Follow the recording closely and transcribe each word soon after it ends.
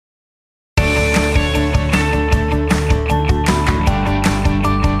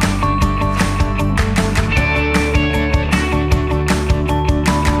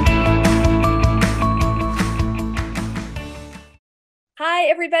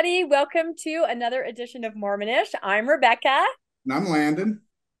everybody. Welcome to another edition of Mormonish. I'm Rebecca. And I'm Landon,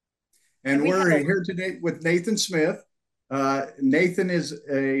 And and we have we're a here today with Nathan Smith. Nathan is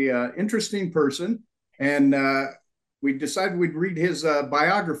a interesting person, and we decided we'd read his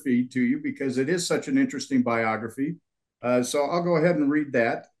biography to you because it is such an interesting biography. So I'll go ahead and read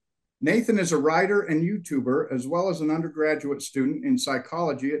that. Nathan is a writer and YouTuber, as well as an undergraduate student in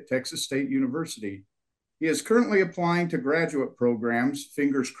psychology at Texas State University. He is currently applying to graduate programs,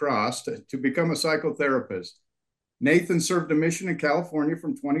 fingers crossed, to become a psychotherapist. Nathan served a mission in California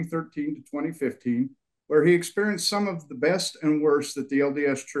from 2013 to 2015, where he experienced some of the best and worst that the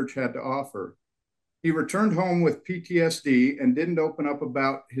LDS Church had to offer. He returned home with PTSD and didn't open up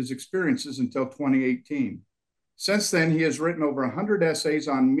about his experiences until 2018. Since then, he has written over 100 essays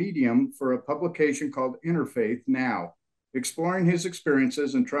on Medium for a publication called Interfaith Now, exploring his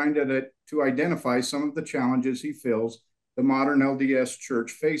experiences and trying to identify some of the challenges he feels the modern LDS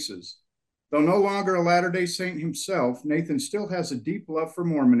Church faces. Though no longer a Latter-day Saint himself, Nathan still has a deep love for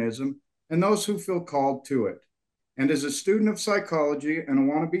Mormonism and those who feel called to it. And as a student of psychology and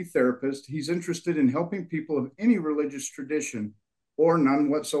a wannabe therapist, he's interested in helping people of any religious tradition or none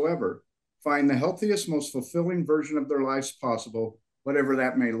whatsoever find the healthiest, most fulfilling version of their lives possible, whatever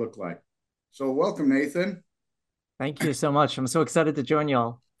that may look like. So welcome, Nathan. Thank you so much. I'm so excited to join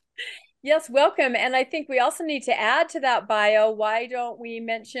y'all. Yes, welcome. And I think we also need to add to that bio. Why don't we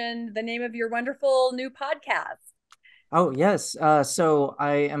mention the name of your wonderful new podcast? Oh, yes. So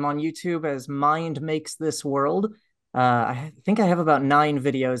I am on YouTube as Mind Makes This World. I think I have about 9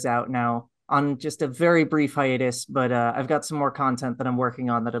 videos out now on just a very brief hiatus, but I've got some more content that I'm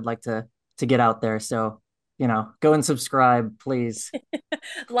working on that I'd like to get out there. So, go and subscribe, please.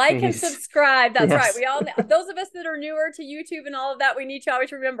 Like and Please. subscribe. That's right. Yes. We all, those of us that are newer to YouTube and all of that, we need to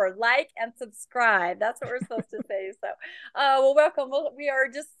always remember like and subscribe. That's what we're supposed to say. So, well, welcome. We are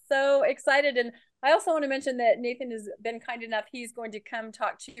just so excited. And I also want to mention that Nathan has been kind enough. He's going to come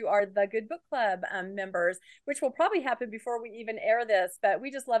talk to our The Good Book Club members, which will probably happen before we even air this. But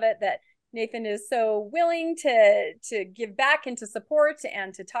we just love it that Nathan is so willing to give back and to support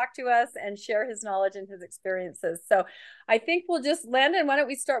and to talk to us and share his knowledge and his experiences. So I think we'll just, Landon, why don't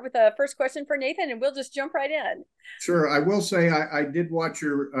we start with the first question for Nathan and we'll just jump right in. Sure. I will say I did watch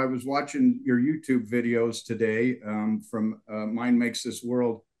I was watching your YouTube videos today from Mind Makes This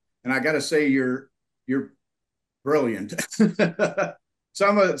World. And I got to say, you're brilliant.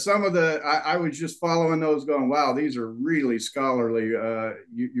 Some of the I was just following those, going, wow, these are really scholarly.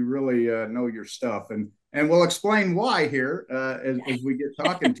 You really know your stuff, and we'll explain why here as we get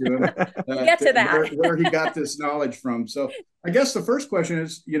talking to him. We'll get to that. Where he got this knowledge from. So I guess the first question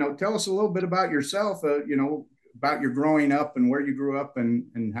is, tell us a little bit about yourself. About your growing up and where you grew up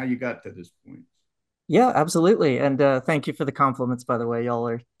and how you got to this point. Yeah, absolutely. And thank you for the compliments, by the way. Y'all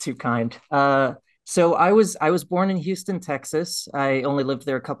are too kind. So I was born in Houston, Texas. I only lived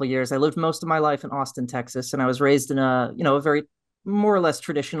there a couple of years. I lived most of my life in Austin, Texas, and I was raised in a very more or less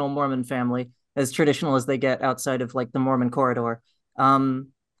traditional Mormon family, as traditional as they get outside of like the Mormon corridor. Um,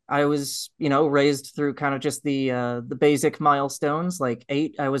 I was, raised through kind of just the basic milestones. Like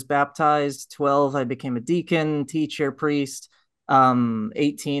 8, I was baptized. 12, I became a deacon, teacher, priest.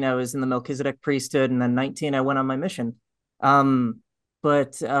 18, I was in the Melchizedek priesthood, and then 19, I went on my mission.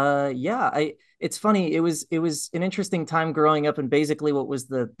 But yeah, it's funny. It was an interesting time growing up in basically what was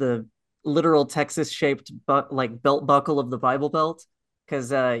the literal Texas shaped like belt buckle of the Bible Belt,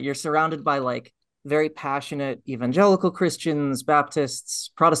 because you're surrounded by like very passionate evangelical Christians,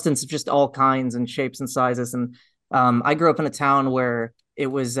 Baptists, Protestants of just all kinds and shapes and sizes. And I grew up in a town where it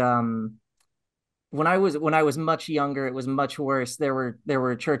was when I was much younger, it was much worse. There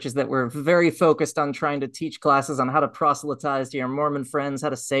were churches that were very focused on trying to teach classes on how to proselytize to your Mormon friends, how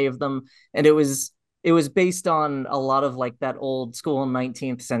to save them, and it was based on a lot of like that old school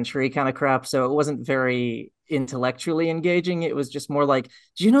 19th century kind of crap. So it wasn't very intellectually engaging. It was just more like,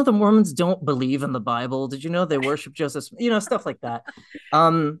 do you know the Mormons don't believe in the Bible? Did you know they worship Joseph? Stuff like that.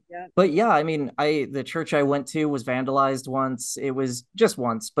 Yeah. But yeah, I mean, the church I went to was vandalized once. It was just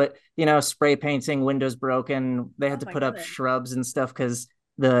once, but spray painting, windows broken. They Oh had to my put up goodness. shrubs and stuff because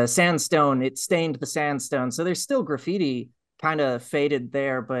the sandstone, it stained the sandstone. So there's still graffiti kind of faded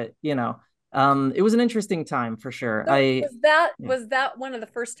there, but it was an interesting time for sure. So Yeah. was that one of the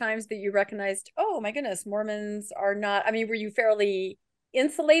first times that you recognized, oh my goodness, Mormons are not, I mean, were you fairly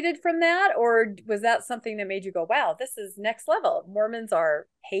insulated from that, or was that something that made you go, wow, this is next level? Mormons are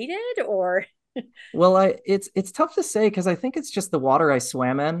hated, or Well, it's tough to say because I think it's just the water I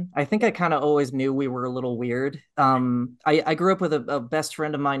swam in. I think I kind of always knew we were a little weird. I grew up with a best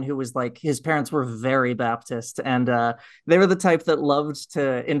friend of mine who was like his parents were very Baptist, and they were the type that loved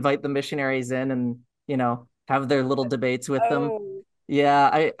to invite the missionaries in and have their little debates with them. Oh,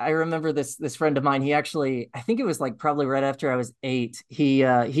 Yeah, I remember this friend of mine. He actually, I think it was like probably right after I was 8. He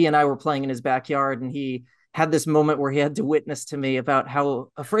and I were playing in his backyard, and he had this moment where he had to witness to me about how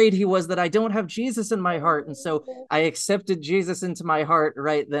afraid he was that I don't have Jesus in my heart, and so I accepted Jesus into my heart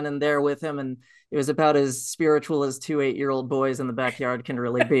right then and there with him, and it was about as spiritual as two 8-year-old boys in the backyard can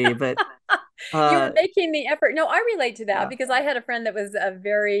really be. But you were uh, making the effort. No, I relate to that yeah, because I had a friend that was a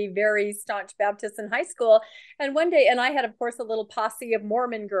very, very staunch Baptist in high school. And one day, and I had, of course, a little posse of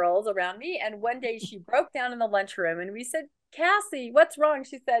Mormon girls around me. And one day she broke down in the lunchroom and we said, Cassie, what's wrong?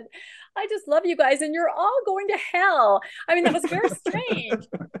 She said, I just love you guys and you're all going to hell. I mean, that was very strange.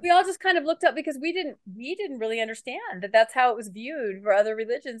 We all just kind of looked up because we didn't really understand that that's how it was viewed for other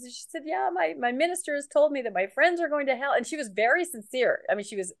religions. And she said, yeah, my minister has told me that my friends are going to hell. And she was very sincere. I mean,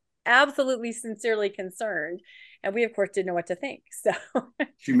 she was absolutely sincerely concerned. And we, of course, didn't know what to think. So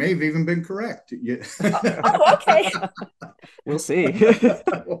She may have even been correct. oh, okay. we'll see.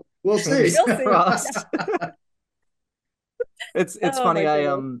 We'll see. We'll see. Crossed. It's Oh my funny. I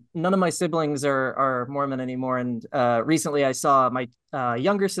goodness. none of my siblings are Mormon anymore, and recently I saw my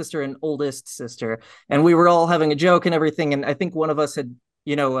younger sister and oldest sister, and we were all having a joke and everything, and I think one of us had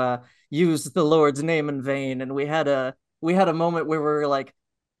you know used the Lord's name in vain, and we had a moment where we were like,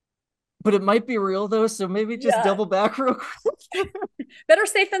 but it might be real though, so maybe just Yeah. double back real quick, Better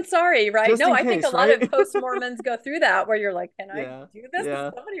safe than sorry, right? just No, in I think a case, lot of right? post Mormons go through that where you're like, can I Yeah, do this? Is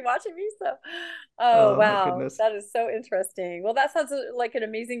yeah. somebody watching me? So, oh, Oh my wow. goodness. That is so interesting. Well, that sounds like an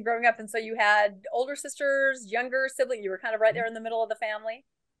amazing growing up. And so you had older sisters, younger sibling. You were kind of right there in the middle of the family.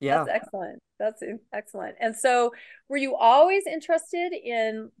 That's Yeah. excellent. That's excellent. And so were you always interested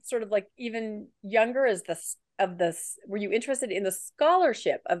in sort of like even younger as this, were you interested in the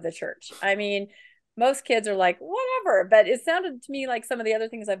scholarship of the church? I mean, most kids are like, whatever. But it sounded to me like some of the other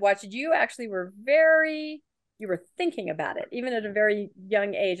things I've watched, you actually you were thinking about it, even at a very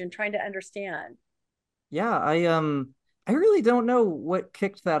young age and trying to understand. Yeah, I really don't know what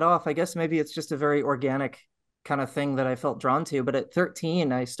kicked that off. I guess maybe it's just a very organic kind of thing that I felt drawn to. But at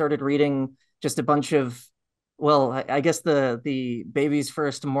 13, I started reading just a bunch of, well, I guess the baby's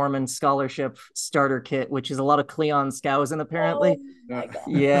first Mormon scholarship starter kit, which is a lot of Cleon Skousen Oh apparently. my God.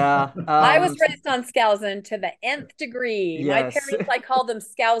 Yeah. I was raised on Skousen to the nth degree. My Yes. parents, I called them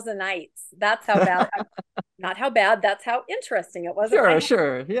Skousenites. That's how bad, not how bad, that's how interesting it was at my Sure, house.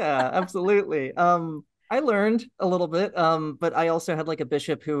 sure. Yeah, absolutely. I learned a little bit, but I also had like a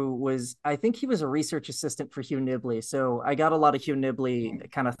bishop who was, I think he was a research assistant for Hugh Nibley. So I got a lot of Hugh Nibley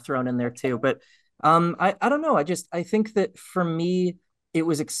kind of thrown in there too. Okay. But I don't know. I think that for me, it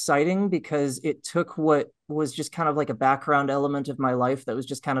was exciting because it took what was just kind of like a background element of my life that was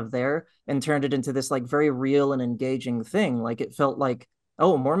just kind of there and turned it into this like very real and engaging thing. Like it felt like,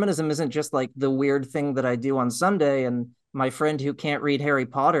 oh, Mormonism isn't just like the weird thing that I do on Sunday and my friend who can't read Harry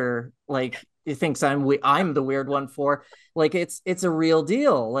Potter like he thinks I'm the weird one for like it's a real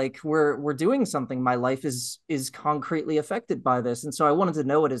deal. Like we're doing something. My life is concretely affected by this, and so I wanted to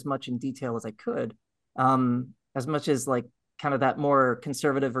know it as much in detail as I could, as much as like kind of that more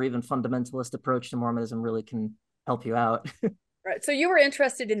conservative or even fundamentalist approach to Mormonism really can help you out. Right. So you were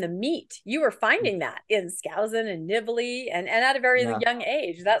interested in the meat. You were finding that in Skousen and Nibley and at a very Yeah, young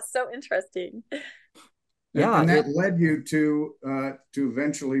age. That's so interesting. yeah. And that It led you to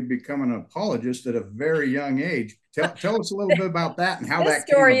eventually become an apologist at a very young age. Tell us a little bit about that and how This that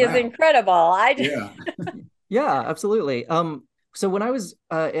came story is about. incredible. Yeah. Yeah, absolutely. So when I was,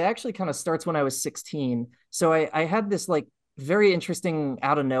 it actually kind of starts when I was 16. So I had this like very interesting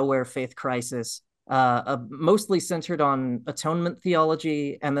out of nowhere faith crisis, mostly centered on atonement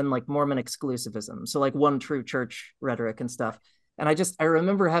theology and then like Mormon exclusivism. So like one true church rhetoric and stuff. And I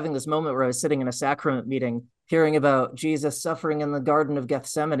remember having this moment where I was sitting in a sacrament meeting, hearing about Jesus suffering in the Garden of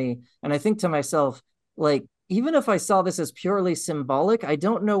Gethsemane. And I think to myself, like, even if I saw this as purely symbolic, I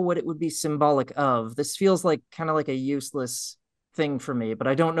don't know what it would be symbolic of. This feels like kind of like a useless thing for me, but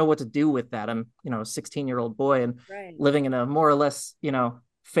I don't know what to do with that. I'm, a 16-year-old boy and Right. living in a more or less,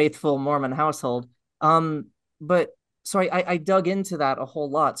 faithful Mormon household. But so I dug into that a whole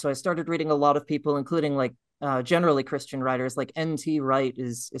lot. So I started reading a lot of people, including like generally Christian writers. Like N.T. Wright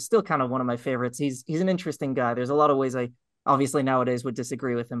is still kind of one of my favorites. He's an interesting guy. There's a lot of ways I obviously nowadays would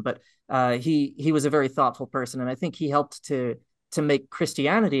disagree with him, but he was a very thoughtful person, and I think he helped to to make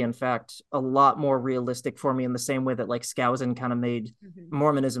Christianity, in fact, a lot more realistic for me in the same way that like Skousen kind of made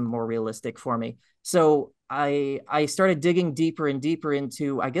Mormonism more realistic for me. So I started digging deeper and deeper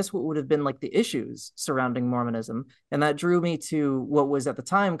into, I guess, what would have been like the issues surrounding Mormonism. And that drew me to what was at the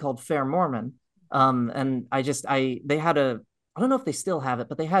time called Fair Mormon. And they had I don't know if they still have it,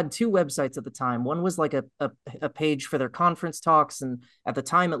 but they had two websites at the time. One was like a page for their conference talks, and at the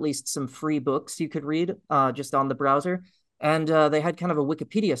time, at least, some free books you could read just on the browser. And they had kind of a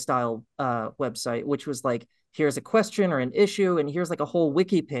Wikipedia style website, which was like, here's a question or an issue, and here's like a whole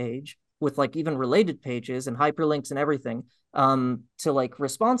wiki page with like even related pages and hyperlinks and everything to like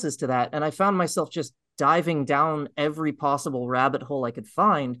responses to that. And I found myself just diving down every possible rabbit hole I could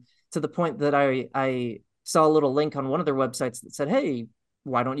find, to the point that I saw a little link on one of their websites that said, hey,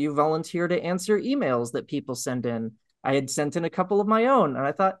 why don't you volunteer to answer emails that people send in? I had sent in a couple of my own, and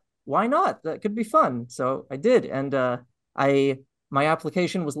I thought, why not? That could be fun. So I did. And my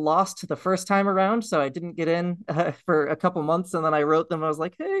application was lost the first time around, so I didn't get in for a couple months. And then I wrote them. I was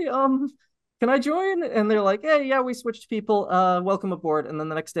like, hey, can I join? And they're like, hey, yeah, we switched people. Welcome aboard. And then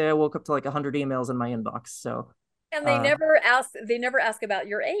the next day I woke up to like 100 emails in my inbox. So and they never ask about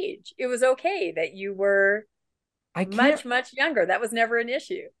your age. It was okay that you were much younger. That was never an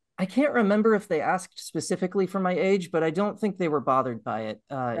issue. I can't remember if they asked specifically for my age, but I don't think they were bothered by it,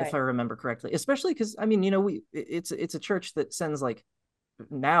 if I remember correctly. Especially because, I mean, it's a church that sends like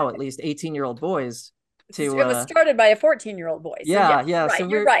now at least 18-year-old boys to. It was started by a 14-year-old boy. So yeah. Right, so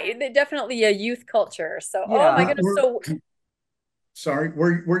you're right. Definitely a youth culture. So, yeah. Oh my goodness. So. Sorry,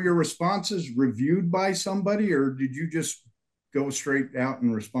 were your responses reviewed by somebody, or did you just go straight out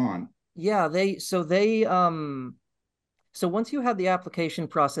and respond? Yeah, so once you had the application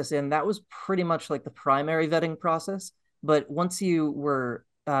process in, that was pretty much like the primary vetting process. But once you were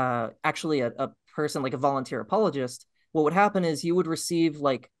actually a person, like a volunteer apologist, what would happen is you would receive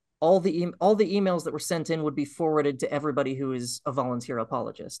like all the emails that were sent in would be forwarded to everybody who is a volunteer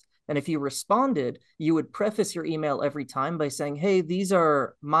apologist. And if you responded, you would preface your email every time by saying, hey, these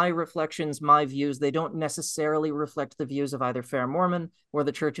are my reflections, my views. They don't necessarily reflect the views of either Fair Mormon or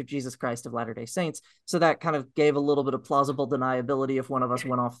the Church of Jesus Christ of Latter-day Saints. So that kind of gave a little bit of plausible deniability if one of us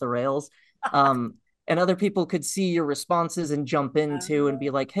went off the rails. And other people could see your responses and jump into and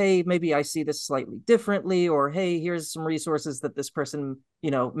be like, hey, maybe I see this slightly differently, or hey, here's some resources that this person,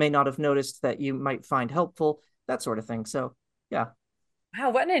 may not have noticed that you might find helpful, that sort of thing. So, yeah.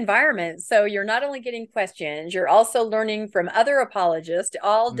 Wow, what an environment. So you're not only getting questions, you're also learning from other apologists,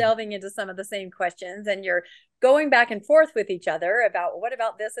 all delving into some of the same questions, and you're going back and forth with each other about what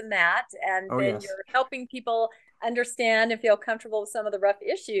about this and that. And then you're helping people understand and feel comfortable with some of the rough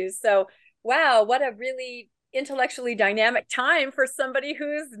issues. So wow, what a really intellectually dynamic time for somebody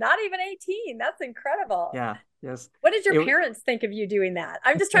who's not even 18. That's incredible. Yeah. Yes. What did your parents think of you doing that?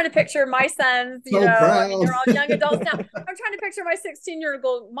 I'm just trying to picture my sons, I mean, they're all young adults now. I'm trying to picture my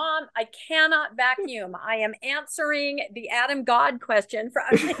 16-year-old Mom, I cannot vacuum. I am answering the Adam God question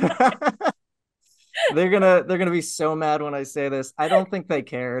from They're gonna be so mad when I say this. I don't think they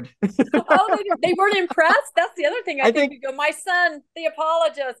cared. They weren't impressed. That's the other thing. I think you go, my son, the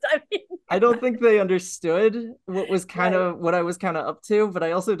apologist. I mean, I don't think they understood what was what I was kind of up to, but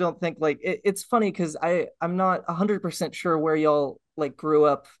I also don't think like it's funny because I'm not 100% sure where y'all like grew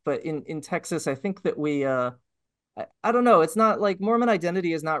up, but in Texas, I think that we I don't know. It's not like Mormon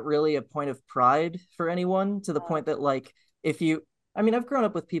identity is not really a point of pride for anyone, to the point that like I've grown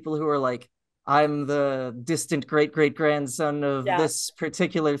up with people who are like, I'm the distant great grandson of this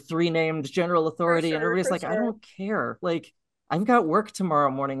particular 3 named general authority, and everybody's like, I don't care. Like, I've got work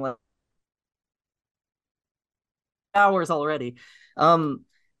tomorrow morning, like hours already. But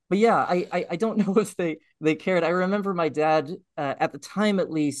yeah, I don't know if they cared. I remember my dad at the time,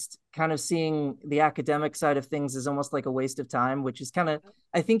 at least, kind of seeing the academic side of things as almost like a waste of time, which is kind of,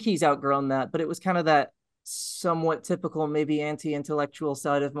 I think he's outgrown that, but it was kind of that somewhat typical, maybe anti-intellectual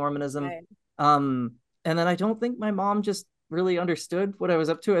side of Mormonism. Right. And then I don't think my mom just really understood what I was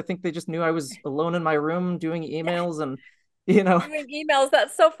up to. I think they just knew I was alone in my room doing emails and, doing emails.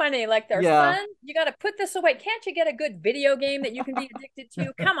 That's so funny. Like their son, you got to put this away. Can't you get a good video game that you can be addicted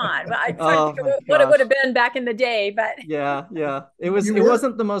to? Come on. I'm trying to figure out what it would have been back in the day, but yeah. It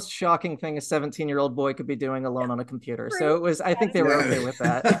wasn't the most shocking thing a 17-year-old boy could be doing alone on a computer. So it was, I think they were okay with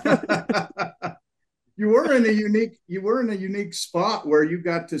that. You were in a unique spot where you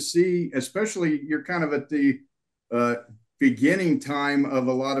got to see, especially you're kind of at the beginning time of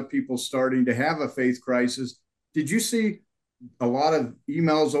a lot of people starting to have a faith crisis. Did you see a lot of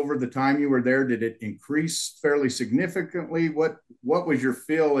emails over the time you were there? Did it increase fairly significantly? What was your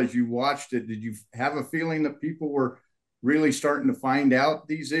feel as you watched it? Did you have a feeling that people were really starting to find out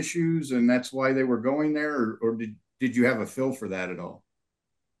these issues and that's why they were going there, or did you have a feel for that at all?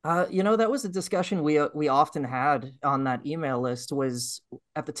 That was a discussion we often had on that email list. Was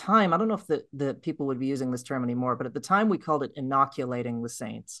at the time, I don't know if the people would be using this term anymore, but at the time we called it inoculating the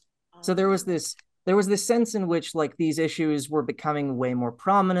saints. So there was this sense in which like these issues were becoming way more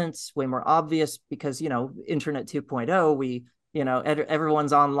prominent, way more obvious because Internet 2.0,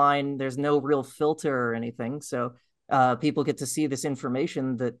 everyone's online. There's no real filter or anything, so people get to see this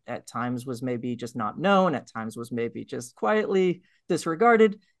information that at times was maybe just not known, at times was maybe just quietly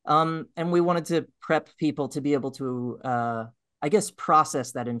disregarded. And we wanted to prep people to be able to, I guess,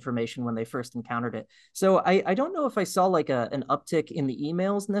 process that information when they first encountered it. So I don't know if I saw like an uptick in the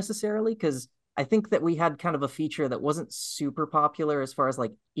emails necessarily, because I think that we had kind of a feature that wasn't super popular as far as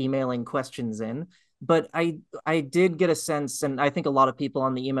like emailing questions in. But I did get a sense, and I think a lot of people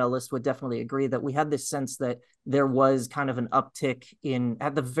on the email list would definitely agree that we had this sense that there was kind of an uptick in,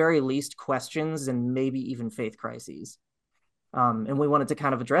 at the very least, questions and maybe even faith crises. And we wanted to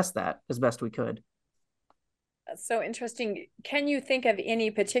kind of address that as best we could. That's so interesting. Can you think of any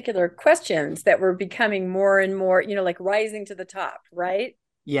particular questions that were becoming more and more, like rising to the top, right?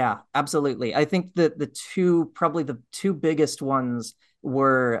 Yeah, absolutely. I think that probably the two biggest ones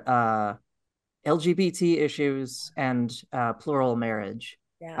were LGBT issues and plural marriage.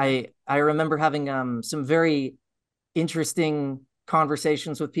 Yeah. I remember having some very interesting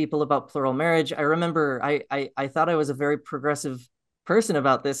conversations with people about plural marriage. I remember I thought I was a very progressive person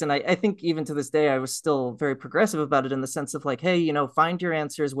about this, and I think even to this day I was still very progressive about it in the sense of like, hey, find your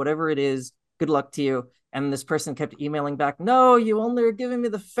answers, whatever it is. Good luck to you. And this person kept emailing back, no, you only are giving me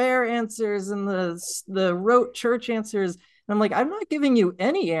the fair answers and the rote church answers. And I'm like, I'm not giving you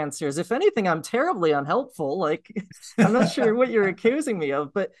any answers. If anything, I'm terribly unhelpful. Like, I'm not sure what you're accusing me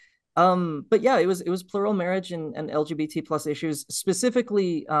of, but yeah, it was plural marriage and LGBT plus issues,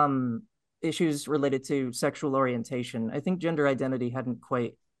 specifically issues related to sexual orientation. I think gender identity hadn't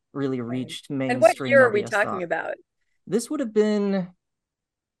quite really Right. reached And what mainstream year are we LDS talking thought. about? This would have been,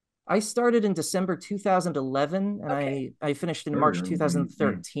 I started in December 2011 and Okay. I finished in Very March early. Yeah.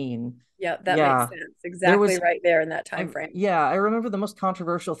 2013. Yeah, that makes Yeah, sense. there Exactly was right there in that time frame. I remember the most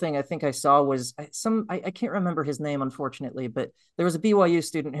controversial thing I think I saw was I can't remember his name, unfortunately, but there was a BYU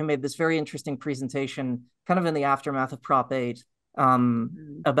student who made this very interesting presentation kind of in the aftermath of Prop 8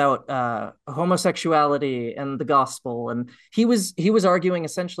 Mhm. about homosexuality and the gospel. And he was arguing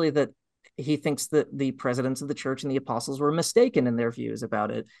essentially that he thinks that the presidents of the church and the apostles were mistaken in their views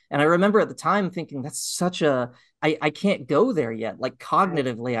about it. And I remember at the time thinking that's such a I can't go there yet. Like Right.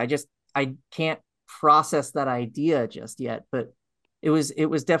 cognitively, I can't process that idea just yet, but it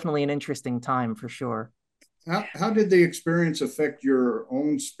was definitely an interesting time for sure. How did the experience affect your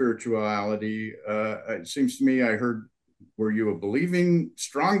own spirituality? It seems to me I heard, were you a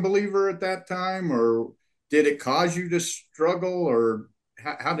strong believer at that time, or did it cause you to struggle, or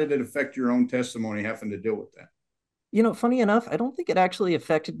how did it affect your own testimony having to deal with that? Funny enough, I don't think it actually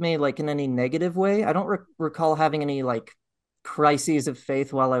affected me like in any negative way. I don't recall having any like crises of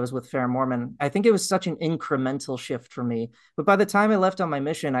faith while I was with Fair Mormon. I think it was such an incremental shift for me. But by the time I left on my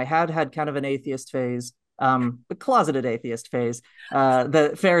mission, I had kind of an atheist phase, a closeted atheist phase.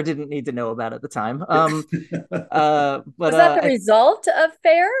 The Fair didn't need to know about at the time. But Was that the I, result of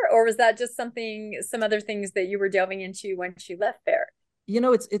FAIR, or was that just some other things that you were delving into when she left FAIR?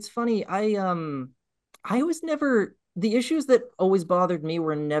 it's funny. I was never the issues that always bothered me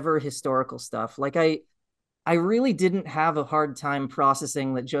were never historical stuff. Like I really didn't have a hard time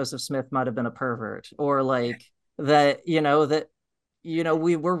processing that Joseph Smith might have been a pervert, or like that we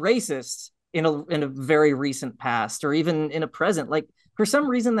were racist in a very recent past, or even in a present. Like for some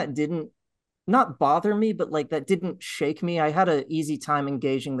reason that didn't not bother me, but like that didn't shake me. I had an easy time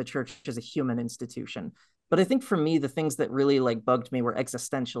engaging the church as a human institution. But I think for me, the things that really like bugged me were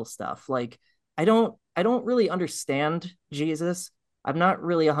existential stuff. Like I don't really understand Jesus. I'm not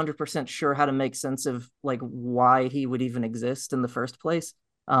really 100% sure how to make sense of like why he would even exist in the first place.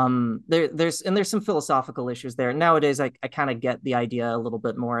 There's some philosophical issues there. Nowadays, I kind of get the idea a little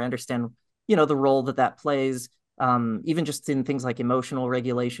bit more. I understand, the role that plays, even just in things like emotional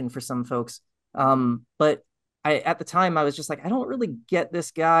regulation for some folks. But at the time, I was just like, I don't really get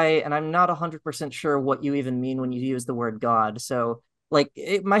this guy, and I'm not 100% sure what you even mean when you use the word God. So, like,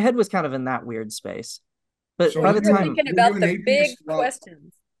 my head was kind of in that weird space. But So by So the you're time, thinking were you about an the big atheist while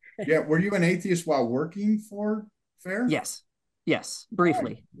questions. yeah, were you an atheist while working for Fair? yes, yes, Oh,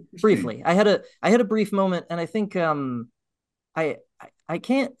 briefly, interesting. briefly, I had a brief moment, and I think I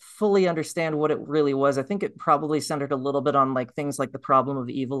can't fully understand what it really was. I think it probably centered a little bit on like things like the problem of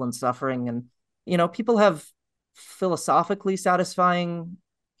evil and suffering, and people have philosophically satisfying,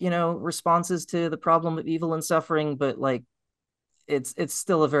 responses to the problem of evil and suffering, but like it's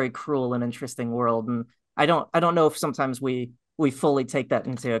still a very cruel and interesting world. And I don't know if sometimes we fully take that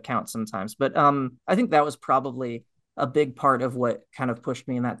into account sometimes. But I think that was probably a big part of what kind of pushed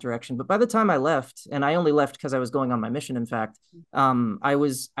me in that direction. But by the time I left, and I only left because I was going on my mission, in fact, I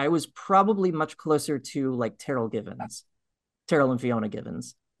was probably much closer to like Terrell and Fiona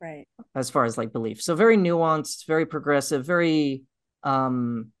Givens, Right. as far as like belief. So very nuanced, very progressive, very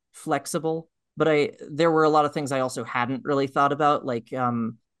flexible. But there were a lot of things I also hadn't really thought about. Like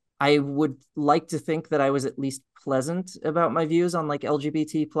I would like to think that I was at least pleasant about my views on like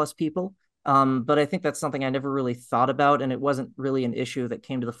LGBT plus people. But I think that's something I never really thought about, and it wasn't really an issue that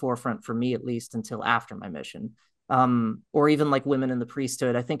came to the forefront for me, at least until after my mission. Or even like women in the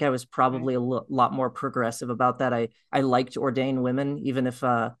priesthood. I think I was probably lot more progressive about that. I liked ordained women, even if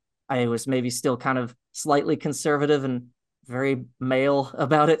I was maybe still kind of slightly conservative and very male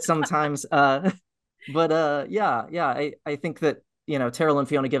about it sometimes. But yeah, I think that Terrell and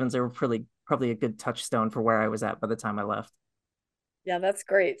Fiona Givens, they were probably a good touchstone for where I was at by the time I left. Yeah, that's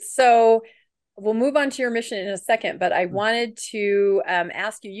great. So we'll move on to your mission in a second, but I wanted to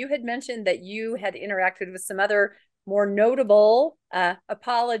ask you, you had mentioned that you had interacted with some other more notable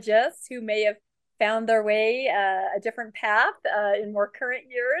apologists who may have found their way a different path in more current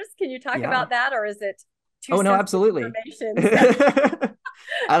years. Can you talk Yeah. about that, or is it too Oh no, sensitive absolutely. information?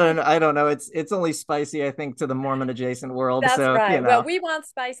 I don't know. It's only spicy, I think, to the Mormon adjacent world. That's So, right. Well, we want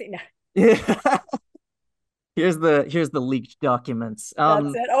spicy. No, yeah. Here's the leaked documents. that's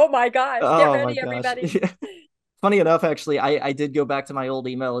it. Oh my gosh. Get Oh my ready, gosh. everybody. Funny enough, actually, I did go back to my old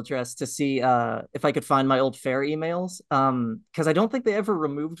email address to see if I could find my old fair emails. Because I don't think they ever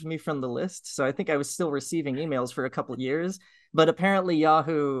removed me from the list. So I think I was still receiving emails for a couple of years. But apparently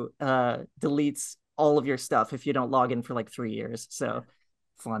Yahoo deletes all of your stuff if you don't log in for like 3 years. So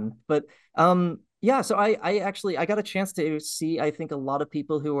fun. But yeah, so I got a chance to see, I think, a lot of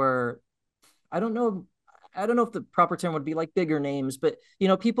people who are, I don't know. I don't know if the proper term would be like bigger names, but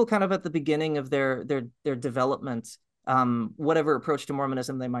people kind of at the beginning of their development, whatever approach to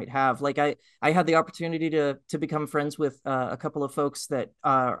Mormonism they might have. Like I had the opportunity to become friends with a couple of folks that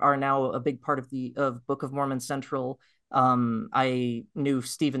are now a big part of the Book of Mormon Central. I knew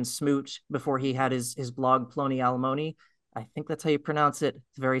Stephen Smoot before he had his blog Plony Alimony. I think that's how you pronounce it.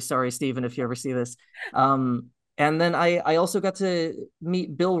 Very sorry, Stephen, if you ever see this. And then I also got to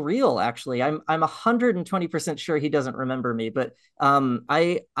meet Bill Reel. Actually, I'm 120% sure he doesn't remember me, but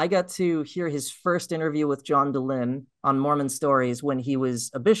I got to hear his first interview with John DeLynn on Mormon Stories when he was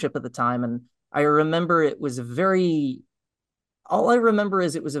a bishop at the time, and I remember it was very. All I remember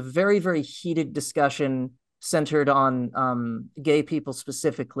is it was a very, very heated discussion centered on gay people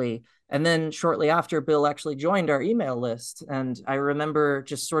specifically. And then shortly after, Bill actually joined our email list, and I remember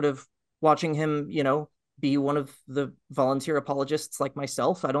just sort of watching him, be one of the volunteer apologists like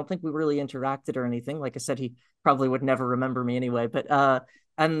myself. I don't think we really interacted or anything. Like I said, he probably would never remember me anyway. But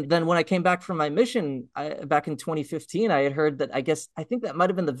and then when I came back from my mission back in 2015, I had heard that I think that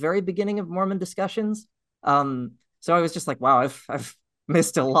might have been the very beginning of Mormon discussions. So I was just like, wow, I've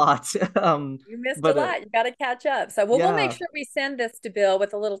missed a lot. You missed a But lot. You got to catch up. So we'll make yeah, sure we send this to Bill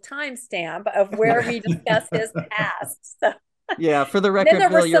with a little timestamp of where we discuss his past. So yeah. For the and then record, there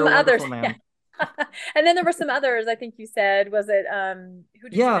were Bill, you're some a others. wonderful Yeah. man. And then there were some others, I think you said, was it who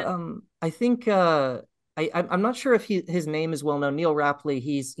did you Yeah, mention? I think I'm not sure if his name is well known. Neil Rapley,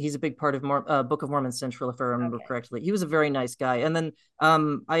 he's a big part of Book of Mormon Central, if I remember Okay. correctly. He was a very nice guy. And then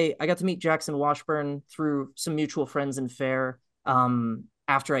I got to meet Jackson Washburn through some mutual friends in Fair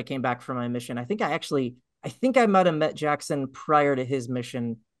after I came back from my mission. I think I might have met Jackson prior to his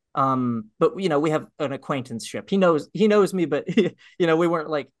mission. But we have an acquaintanceship. He knows me, but we weren't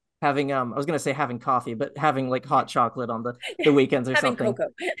like having I was gonna say having coffee, but having like hot chocolate on the weekends or Having something. cocoa.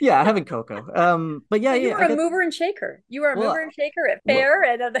 Yeah, having cocoa. But yeah, So you yeah, were I a got mover and shaker. You were a mover and well, shaker at well, Fair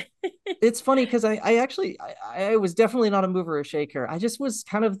and other. it's funny because I actually I was definitely not a mover or shaker. I just was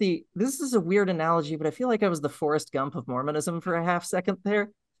kind of this is a weird analogy, but I feel like I was the Forrest Gump of Mormonism for a half second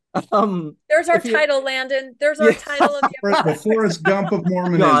there. There's our If you title, Landon. There's our Yeah, title of the The episode. Forrest Gump of God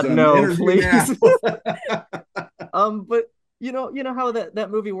Mormonism. no, Interview now. please. But you know how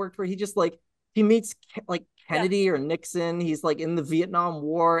that movie worked where he just like he meets like Yeah. Kennedy or Nixon. He's like in the Vietnam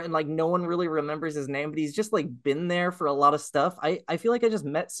War and like no one really remembers his name, but he's just like been there for a lot of stuff. I feel like I just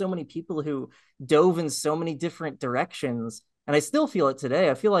met so many people who dove in so many different directions, and I still feel it today.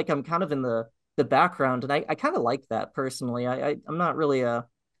 I feel like I'm kind of in the background, and I kind of like that personally. I'm not really a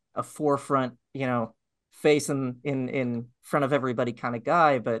forefront, face in front of everybody kind of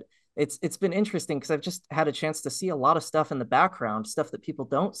guy, but it's been interesting because I've just had a chance to see a lot of stuff in the background, stuff that people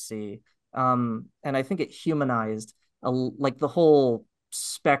don't see. And I think it humanized like the whole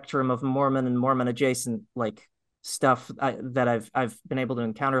spectrum of Mormon and Mormon adjacent like stuff that I've been able to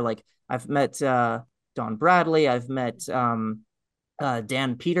encounter. Like I've met Don Bradley, I've met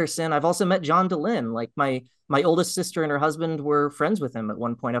Dan Peterson. I've also met John DeLynn. Like my oldest sister and her husband were friends with him at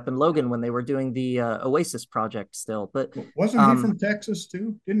one point up in Logan when they were doing the Oasis project still. But wasn't he from Texas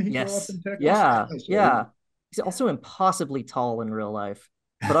too? Didn't he grow up yes, in Texas? yeah, That's yeah. He's also impossibly tall in real life.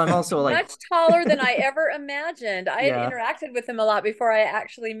 But I'm also like, Much taller than I ever imagined. I had yeah, interacted with him a lot before I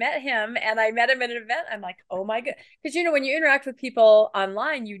actually met him, and I met him at an event. I'm like, oh my god, because when you interact with people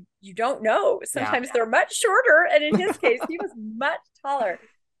online, you don't know. yeah. Sometimes they're much shorter, and in his case, he was much taller.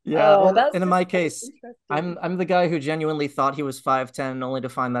 Yeah, Oh, well, that's and in just my so case, interesting. I'm the guy who genuinely thought he was 5'10", only to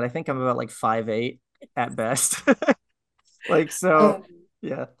find that I think I'm about like 5'8" at best. Like so, so,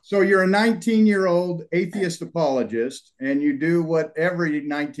 yeah. so you're a 19-year-old atheist apologist, and you do what every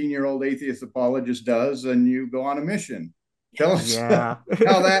 19-year-old atheist apologist does, and you go on a mission. Tell us Yeah.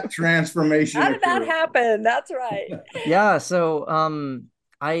 how that transformation How did that occurred. happen? That's right. Yeah, so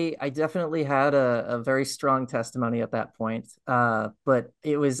I definitely had a very strong testimony at that point. But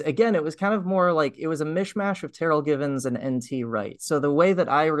it was again, it was kind of more like it was a mishmash of Terrell Givens and N.T. Wright. So the way that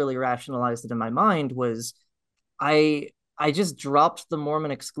I really rationalized it in my mind was I I just dropped the Mormon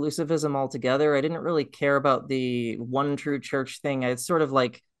exclusivism altogether. I didn't really care about the one true church thing. I sort of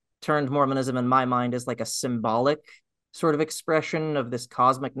like turned Mormonism in my mind as like a symbolic sort of expression of this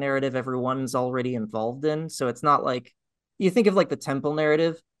cosmic narrative everyone's already involved in. So it's not like you think of like the temple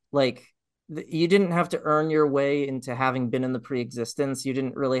narrative, like you didn't have to earn your way into having been in the pre-existence. You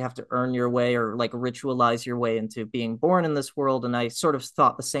didn't really have to earn your way or like ritualize your way into being born in this world. And I sort of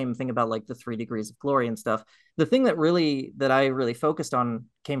thought the same thing about like the 3 degrees of glory and stuff. The thing that I really focused on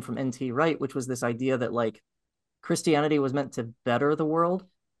came from N.T. Wright, which was this idea that like Christianity was meant to better the world.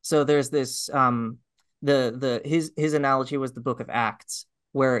 So there's this the his analogy was the book of Acts,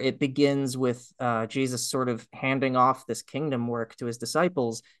 where it begins with Jesus sort of handing off this kingdom work to his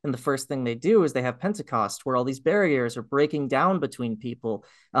disciples. And the first thing they do is they have Pentecost, where all these barriers are breaking down between people.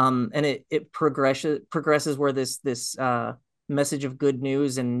 And it progresses where this message of good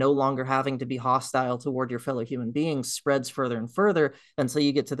news and no longer having to be hostile toward your fellow human beings spreads further and further until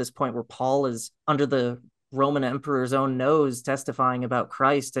you get to this point where Paul is under the Roman emperor's own nose testifying about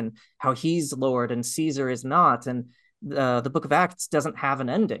Christ and how he's Lord and Caesar is not. And the book of Acts doesn't have an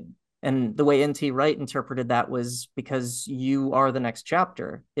ending. And the way N.T. Wright interpreted that was because you are the next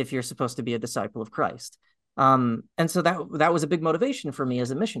chapter if you're supposed to be a disciple of Christ. And so that was a big motivation for me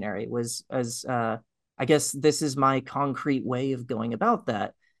as a missionary, was as I guess this is my concrete way of going about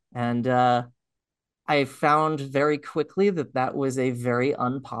that. And I found very quickly that that was a very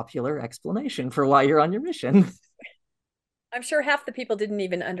unpopular explanation for why you're on your mission. I'm sure half the people didn't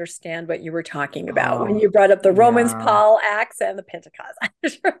even understand what you were talking about when Oh, you brought up the Romans, yeah. Paul, Acts, and the Pentecost.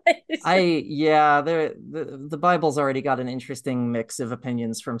 Right? Yeah, the Bible's already got an interesting mix of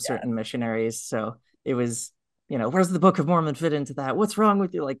opinions from Yes, certain missionaries. So it was, where's the Book of Mormon fit into that? What's wrong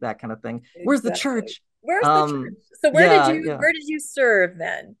with you? Like that kind of thing. Where's the exactly. church? Where's the church? So Yeah, yeah. where did you serve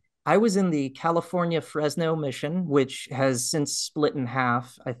then? I was in the California Fresno mission, which has since split in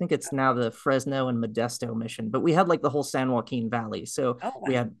half. I think it's now Okay. the Fresno and Modesto mission, but we had like the whole San Joaquin Valley. So Oh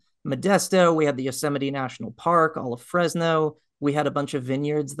we wow. had Modesto, we had the Yosemite National Park, all of Fresno. We had a bunch of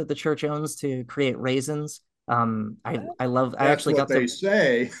vineyards that the church owns to create raisins. Oh, I That's actually what got they to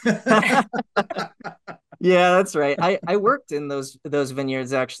say. Yeah, that's right. I worked in those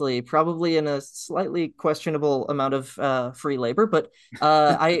vineyards actually, probably in a slightly questionable amount of free labor, but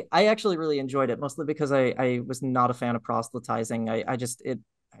I actually really enjoyed it, mostly because I was not a fan of proselytizing.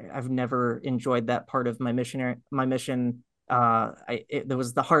 I've never enjoyed that part of my mission. It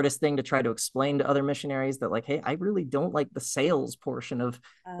was the hardest thing to try to explain to other missionaries that like, hey, I really don't like the sales portion of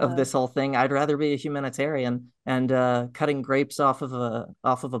uh, this whole thing. I'd rather be a humanitarian, and cutting grapes off of a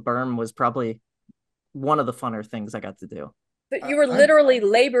berm was probably one of the funner things I got to do. but you were I, literally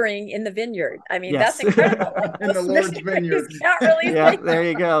laboring in the vineyard. I mean, that's Yes. incredible. Like in the most Lord's missionaries vineyard. can't really Yeah, say. there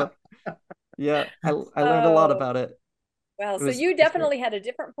you go. Yeah, I learned a lot Oh, about it. well, It so was you it was great. definitely had a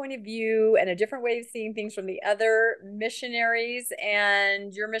different point of view and a different way of seeing things from the other missionaries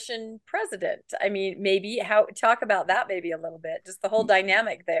and your mission president. I mean, maybe how talk about that maybe a little bit, just the whole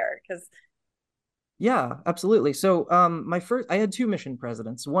dynamic there, because Yeah, absolutely. So, I had two mission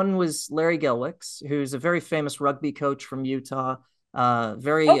presidents. One was Larry Gelwicks, who's a very famous rugby coach from Utah,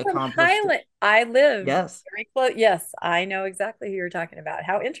 very oh, from accomplished. Highland, I live Yes. very close. Yes, I know exactly who you're talking about.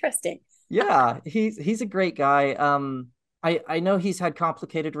 How interesting. Yeah, he's a great guy. I know he's had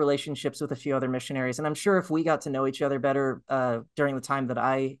complicated relationships with a few other missionaries, and I'm sure if we got to know each other better during the time that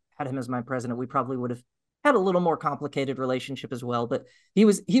I had him as my president, we probably would have had a little more complicated relationship as well. But he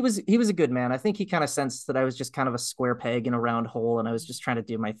was a good man. I think he kind of sensed that I was just kind of a square peg in a round hole, and I was just trying to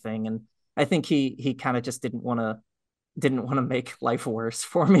do my thing. And I think he kind of just didn't want to make life worse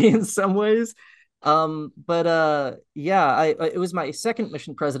for me in some ways. But yeah, it was my second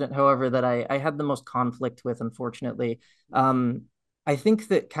mission president, however, that I had the most conflict with, unfortunately. um I think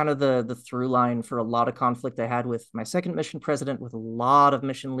that kind of the through line for a lot of conflict I had with my second mission president, with a lot of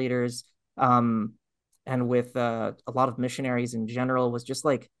mission leaders, um and with a lot of missionaries in general, was just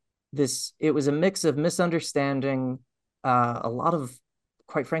like this. It was a mix of misunderstanding, a lot of,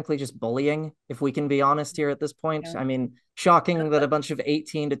 quite frankly, just bullying, if we can be honest here at this point. Yeah. I mean, shocking that a bunch of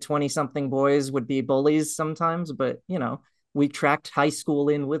 18 to 20 something boys would be bullies sometimes, but we tracked high school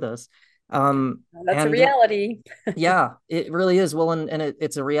in with us. That's a And reality. yeah, it really is. Well, and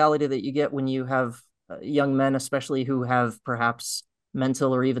it's a reality that you get when you have young men, especially who have perhaps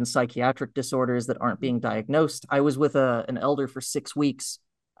mental or even psychiatric disorders that aren't being diagnosed. I was with an elder for 6 weeks.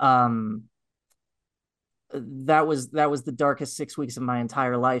 That was the darkest 6 weeks of my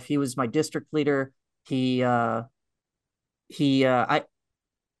entire life. He was my district leader. He uh he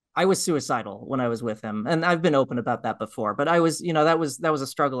I was suicidal when I was with him, and I've been open about that before. But I was, that was a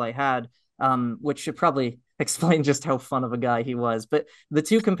struggle I had, which should probably explain just how fun of a guy he was. But the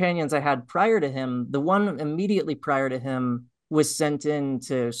two companions I had prior to him, the one immediately prior to him was sent in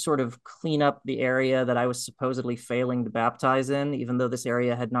to sort of clean up the area that I was supposedly failing to baptize in, even though this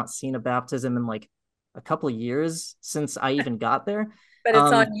area had not seen a baptism in like a couple of years since I even got there. But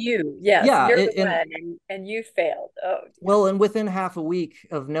it's on you. Yes, Yeah, you're the and one, and you failed. Oh, dear. well, and within half a week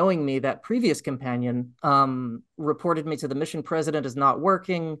of knowing me, that previous companion reported me to the mission president as not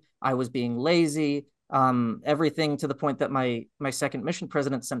working. I was being lazy, everything, to the point that my second mission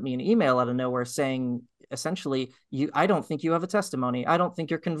president sent me an email out of nowhere saying, essentially, I don't think you have a testimony. I don't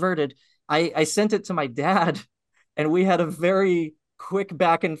think you're converted. I sent it to my dad, and we had a very quick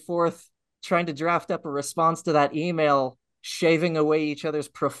back and forth trying to draft up a response to that email, shaving away each other's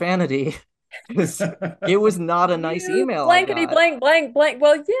profanity. Because it was not a nice You email I blankety got. blank blank blank.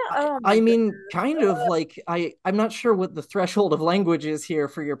 Well, yeah. Oh my I goodness. mean, kind of like I'm not sure what the threshold of language is here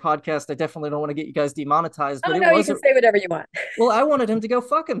for your podcast. I definitely don't want to get you guys demonetized, but Oh it no, you was can say whatever you want well, I wanted him to go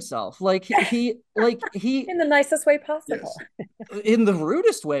fuck himself. Like he in the nicest way possible. Yes. in the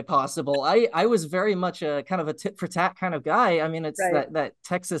rudest way possible. I was very much a kind of a tit for tat kind of guy. I mean, it's Right. that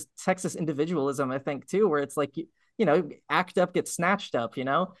Texas individualism, I think, too, where it's like, act up, get snatched up.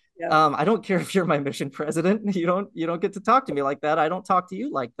 Yeah. I don't care if you're my mission president. You don't get to talk to me like that. I don't talk to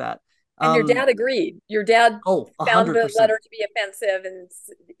you like that. And your Um, dad agreed. Your dad oh, found the 100%. letter to be offensive, and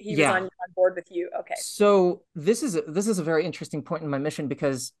he was Yeah. on board with you. Okay. So this is a very interesting point in my mission,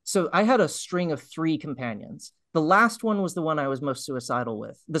 because so I had a string of 3 companions. The last one was the one I was most suicidal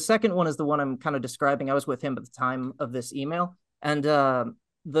with. The second one is the one I'm kind of describing. I was with him at the time of this email, and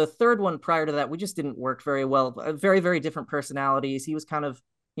the third one prior to that, we just didn't work very well. Very, very different personalities. He was kind of,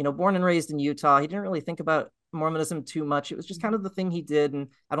 born and raised in Utah. He didn't really think about Mormonism too much. It was just kind of the thing he did, and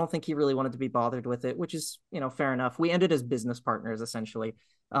I don't think he really wanted to be bothered with it, which is, fair enough. We ended as business partners, essentially.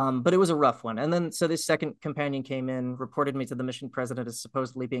 But it was a rough one. And then so this second companion came in, reported me to the mission president as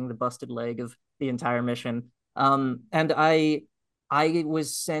supposedly being the busted leg of the entire mission. And I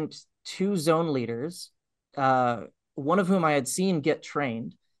was sent 2 zone leaders, one of whom I had seen get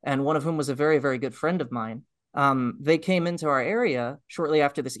trained, and one of whom was a very, very good friend of mine. They came into our area shortly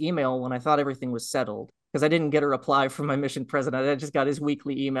after this email when I thought everything was settled, because I didn't get a reply from my mission president. I just got his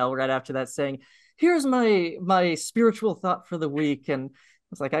weekly email right after that saying, "Here's my spiritual thought for the week." And I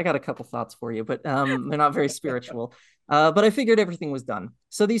was like, I got a couple thoughts for you, but they're not very spiritual. But I figured everything was done.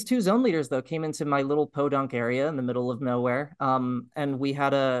 So these 2 zone leaders, though, came into my little podunk area in the middle of nowhere. And we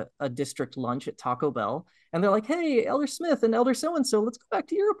had a district lunch at Taco Bell. And they're like, "Hey, Elder Smith and Elder so-and-so, let's go back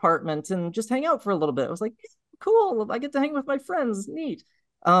to your apartment and just hang out for a little bit." I was like, "Cool. I get to hang with my friends. Neat."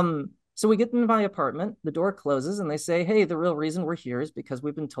 So we get into my apartment, the door closes, and they say, "Hey, the real reason we're here is because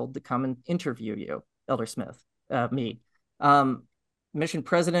we've been told to come and interview you, Elder Smith," me. Mission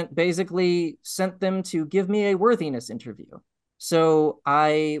president basically sent them to give me a worthiness interview. So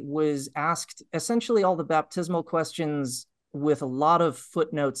I was asked essentially all the baptismal questions with a lot of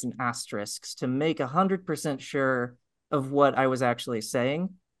footnotes and asterisks to make 100% sure of what I was actually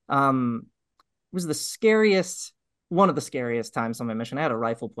saying. It was one of the scariest times on my mission. I had a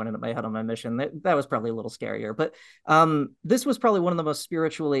rifle pointed at my head on my mission. That was probably a little scarier, but this was probably one of the most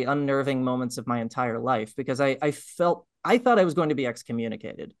spiritually unnerving moments of my entire life, because I thought I was going to be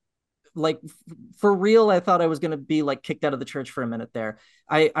excommunicated. like for real, I thought I was going to be like kicked out of the church for a minute there.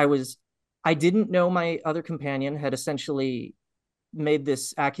 I didn't know my other companion had essentially made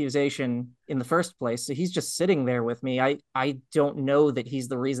this accusation in the first place. So he's just sitting there with me. I don't know that he's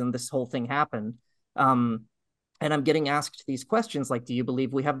the reason this whole thing happened. Um, and I'm getting asked these questions like, do you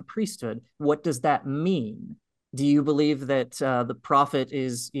believe we have a priesthood? What does that mean? Do you believe that the prophet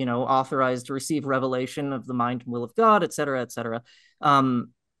is, authorized to receive revelation of the mind and will of God, et cetera, et cetera? Um,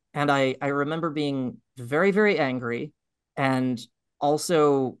 and I remember being very, very angry and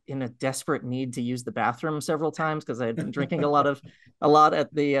also in a desperate need to use the bathroom several times because I had been drinking a lot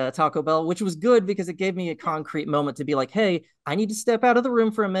at the Taco Bell, which was good because it gave me a concrete moment to be like, hey, I need to step out of the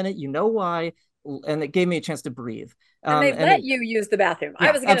room for a minute. You know why? And it gave me a chance to breathe. And they let you use the bathroom. I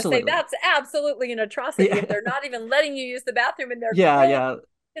Yeah, was going to say absolutely. that's absolutely an atrocity if Yeah, they're not even letting you use the bathroom and they're yeah, grilling. yeah.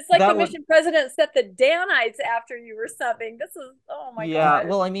 It's like the That would, mission president set the Danites after you or something. This is, oh my yeah. gosh.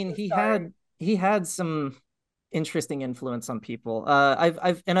 Well, I I'm mean, so sorry. he had some interesting influence on people.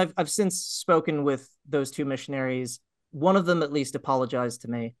 I've since spoken with those two missionaries. One of them at least apologized to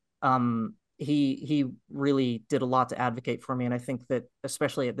me. He really did a lot to advocate for me, and I think that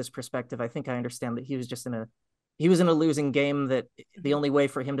especially at this perspective, I think I understand that he was in a losing game. That the only way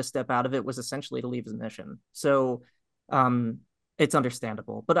for him to step out of it was essentially to leave his mission. So, um, it's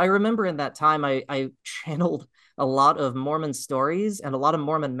understandable. But I remember in that time, I channeled a lot of Mormon stories and a lot of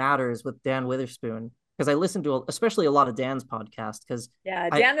Mormon matters with Dan Witherspoon because I listened to especially a lot of Dan's podcast because Yeah,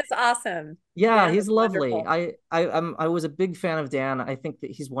 I Dan is awesome. yeah, Dan he's is lovely. wonderful. I was a big fan of Dan. I think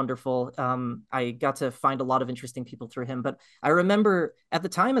that he's wonderful. I got to find a lot of interesting people through him. But I remember at the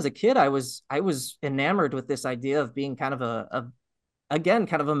time as a kid, I was enamored with this idea of being kind of again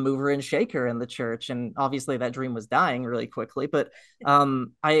kind of a mover and shaker in the church. And obviously that dream was dying really quickly. But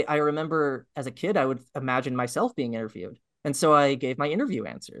I remember as a kid, I would imagine myself being interviewed. And so I gave my interview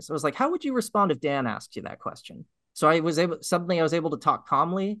answers. I was like, how would you respond if Dan asked you that question? So I was able to talk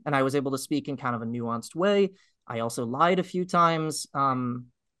calmly and I was able to speak in kind of a nuanced way. I also lied a few times.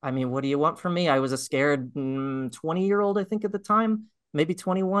 I mean, what do you want from me? I was a scared 20-year-old, I think at the time, maybe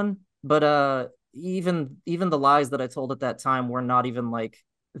 21. But even the lies that I told at that time were not even like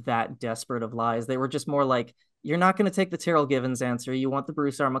that desperate of lies. They were just more like, you're not going to take the Terrell Givens answer. You want the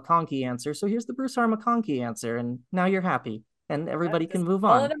Bruce R. McConkie answer. So here's the Bruce R. McConkie answer. And now you're happy and everybody can Just move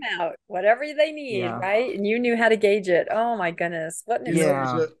pulling on. them out, whatever they need, Yeah. right? And you knew how to gauge it. Oh my goodness. What an Yeah.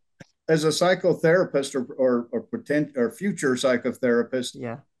 experience. As a psychotherapist or future psychotherapist,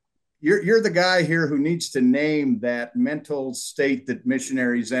 Yeah. you're the guy here who needs to name that mental state that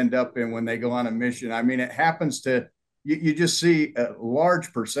missionaries end up in when they go on a mission. I mean, it happens to you just see a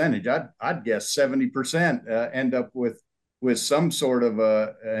large percentage. I'd guess 70% end up with some sort of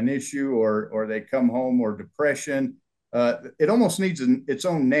an issue, or they come home, or depression. It almost needs its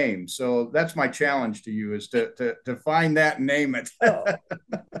own name. So that's my challenge to you, is to find that and name it. Oh,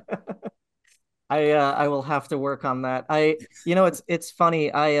 I will have to work on that. It's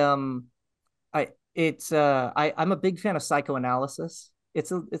funny. I'm a big fan of psychoanalysis. It's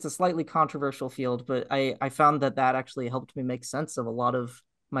a slightly controversial field, but I found that actually helped me make sense of a lot of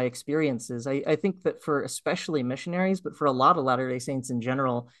my experiences. I think that for especially missionaries, but for a lot of Latter-day Saints in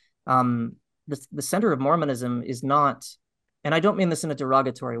general, the center of Mormonism is not, and I don't mean this in a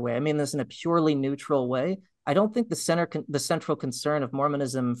derogatory way. I mean this in a purely neutral way. I don't think the central concern of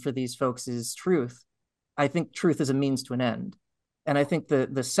Mormonism for these folks is truth. I think truth is a means to an end. And I think the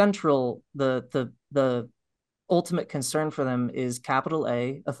ultimate concern for them is capital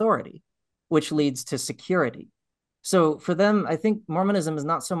A authority, which leads to security. So for them, I think Mormonism is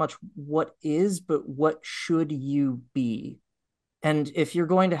not so much what is, but what should you be. And if you're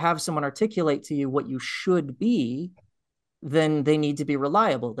going to have someone articulate to you what you should be, then they need to be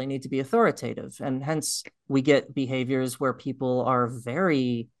reliable. They need to be authoritative. And hence we get behaviors where people are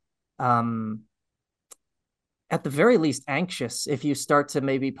very, at the very least, anxious if you start to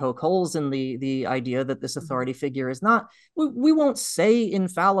maybe poke holes in the idea that this authority figure is not, we won't say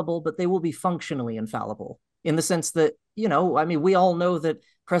infallible, but they will be functionally infallible in the sense that, I mean, we all know that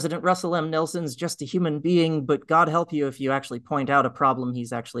President Russell M. Nelson's just a human being, but God help you if you actually point out a problem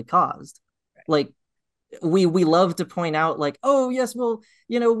he's actually caused. Like, we love to point out like, oh yes, well,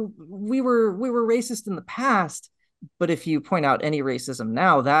 we were racist in the past, but if you point out any racism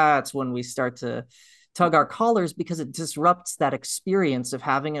now, that's when we start to tug our collars, because it disrupts that experience of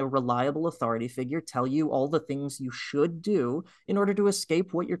having a reliable authority figure tell you all the things you should do in order to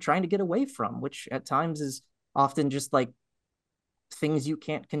escape what you're trying to get away from, which at times is often just like things you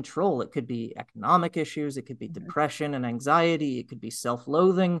can't control. It could be economic issues, it could be depression and anxiety, it could be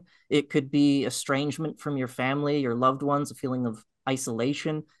self-loathing, it could be estrangement from your family, your loved ones, a feeling of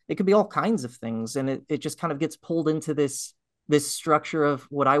isolation. It could be all kinds of things. And it just kind of gets pulled into this structure of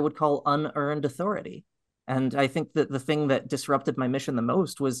what I would call unearned authority. And I think that the thing that disrupted my mission the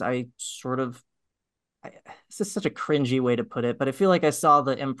most was this is such a cringy way to put it, but I feel like I saw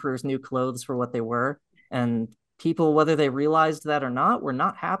the emperor's new clothes for what they were. And people, whether they realized that or not, were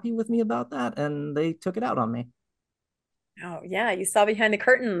not happy with me about that. And they took it out on me. Oh yeah, you saw behind the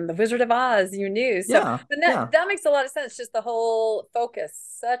curtain, the Wizard of Oz, you knew. So Yeah. and Yeah. that makes a lot of sense. Just the whole focus,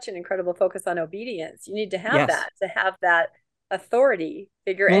 such an incredible focus on obedience. You need Yes. to have that authority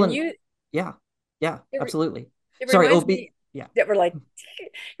figure. Well, And and yeah. Yeah, it, re- absolutely. it Sorry, reminds OB. me Yeah. that we're like,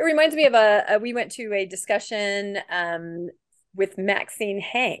 it reminds me of we went to a discussion with Maxine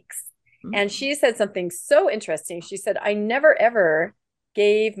Hanks, Mm-hmm. and she said something so interesting. She said, I never ever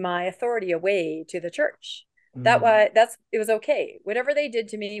gave my authority away to the church. It was okay. Whatever they did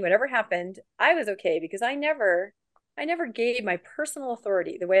to me, whatever happened, I was okay because I never gave my personal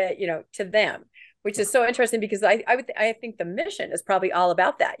authority the way, to them, which is so interesting because I think the mission is probably all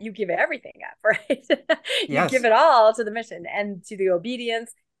about that. You give everything up, right? You give Yes. it all to the mission and to the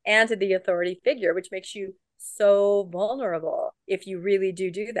obedience and to the authority figure, which makes you so vulnerable if you really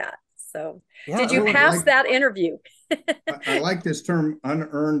do that. So, Yeah. did you Well, pass that interview? I like this term,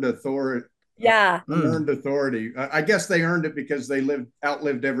 unearned authority. Yeah. Unearned authority. I guess they earned it because they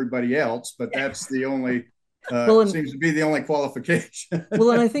outlived everybody else, but that's the only Well, and seems to be the only qualification.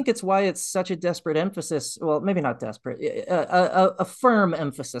 well, and I think it's why it's such a desperate emphasis. Well, maybe not desperate, a firm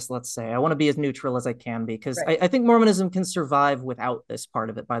emphasis, let's say. I want to be as neutral as I can be because Right. I think Mormonism can survive without this part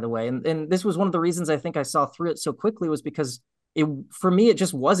of it, by the way. And this was one of the reasons I think I saw through it so quickly was because for me, it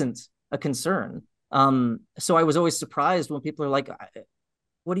just wasn't a concern. So I was always surprised when people are like,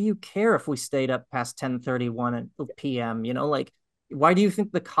 what do you care if we stayed up past 10:31 p.m.? Like, why do you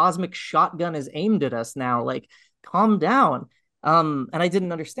think the cosmic shotgun is aimed at us now? Like, calm down. And I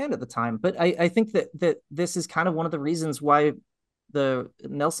didn't understand at the time, but I think that this is kind of one of the reasons why the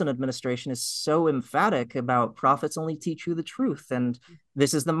Nelson administration is so emphatic about prophets only teach you the truth, and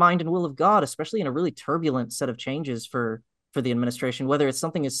this is the mind and will of God, especially in a really turbulent set of changes for the administration. Whether it's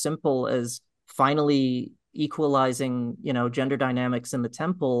something as simple as finally equalizing, gender dynamics in the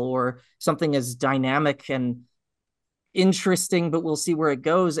temple, or something as dynamic and interesting, but we'll see where it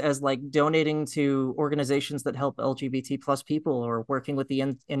goes, as like donating to organizations that help LGBT plus people or working with the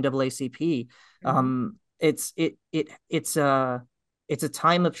NAACP. It's a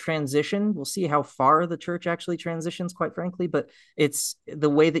time of transition. We'll see how far the church actually transitions, quite frankly, but it's the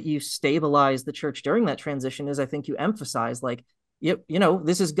way that you stabilize the church during that transition is, I think, you emphasize like,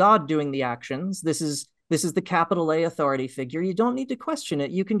 this is God doing the actions. This is the capital A authority figure. You don't need to question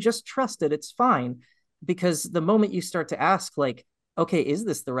it. You can just trust it. It's fine. Because the moment you start to ask, like, okay, is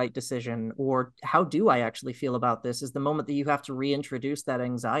this the right decision? Or how do I actually feel about this? Is the moment that you have to reintroduce that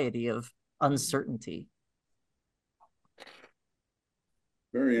anxiety of uncertainty.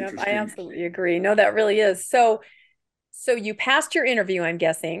 Very Yep, I interesting. absolutely agree. No, that really is. So you passed your interview, I'm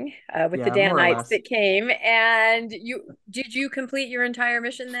guessing, with the Yeah, more or Danites less. that came, and did you complete your entire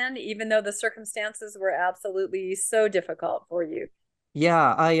mission then, even though the circumstances were absolutely so difficult for you?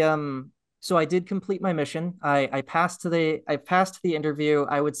 Yeah, so I did complete my mission. I passed the interview,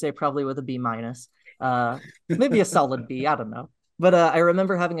 I would say probably with a B minus. Maybe a solid B, I don't know. But I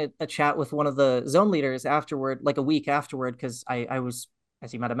remember having a chat with one of the zone leaders afterward, like a week afterward, because I was,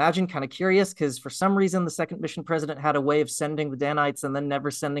 as you might imagine, kind of curious, because for some reason the second mission president had a way of sending the Danites and then never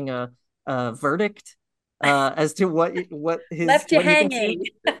sending a verdict as to what Left you what he thinks. hanging.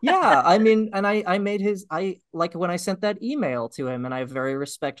 Yeah, I mean, and I made I like when I sent that email to him, and I very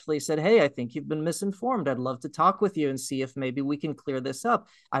respectfully said, hey, I think you've been misinformed. I'd love to talk with you and see if maybe we can clear this up.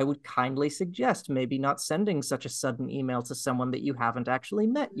 I would kindly suggest maybe not sending such a sudden email to someone that you haven't actually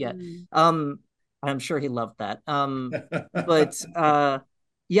met yet. I'm sure he loved that. But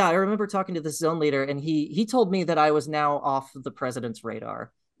yeah, I remember talking to this zone leader, and he told me that I was now off the president's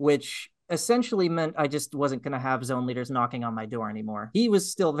radar, which essentially meant I just wasn't going to have zone leaders knocking on my door anymore. He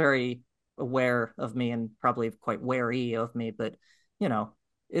was still very aware of me and probably quite wary of me, but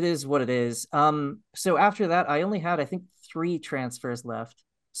it is what it is. So after that, I only had, I think, 3 transfers left.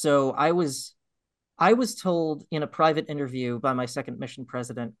 So I was told in a private interview by my second mission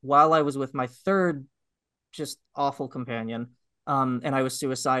president while I was with my third just awful companion, and I was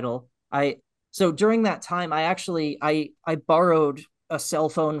suicidal. So during that time, I borrowed a cell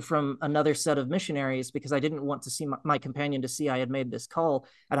phone from another set of missionaries because I didn't want to see my companion to see I had made this call.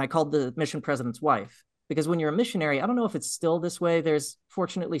 And I called the mission president's wife, because when you're a missionary, I don't know if it's still this way. There's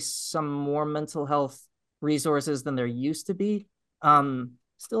fortunately some more mental health resources than there used to be.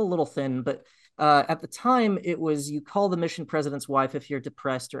 Still a little thin, but At the time, it was you call the mission president's wife if you're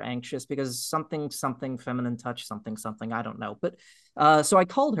depressed or anxious because something feminine touch something I don't know. But so I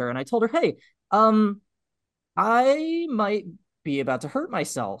called her and I told her, hey, I might be about to hurt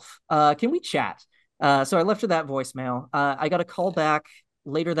myself. Can we chat? So I left her that voicemail. I got a call back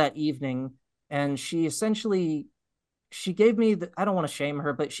later that evening, and she gave me I don't want to shame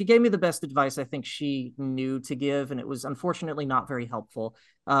her, but she gave me the best advice I think she knew to give, and it was unfortunately not very helpful.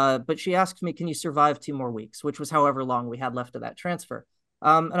 But she asked me, "Can you survive 2 more weeks?" Which was however long we had left of that transfer.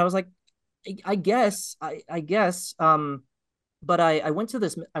 And I was like, "I guess, I guess." But I went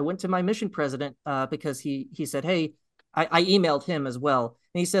to my mission president because he said, "Hey," I emailed him as well,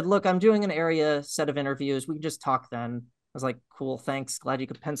 and he said, "Look, I'm doing an area set of interviews. We can just talk then." I was like, "Cool, thanks. Glad you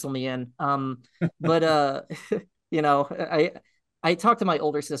could pencil me in." But you know, I talked to my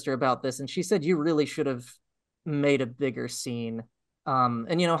older sister about this, and she said you really should have made a bigger scene.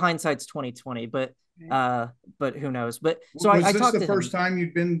 And hindsight's 2020, but who knows? But so Was I this talked the to first him. time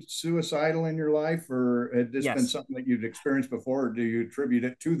you'd been suicidal in your life, or had this been Yes, something that you'd experienced before, or do you attribute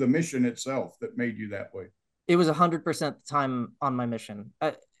it to the mission itself that made you that way? it was 100% the time on my mission.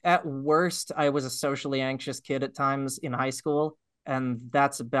 At worst, I was a socially anxious kid at times in high school, and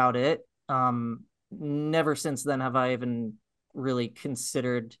that's about it. Never since then have I even really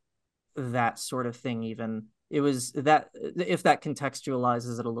considered that sort of thing. Even it was that if that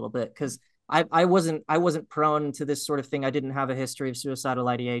contextualizes it a little bit, because I wasn't prone to this sort of thing. I didn't have a history of suicidal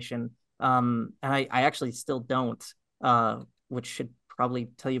ideation, and I actually still don't, which should probably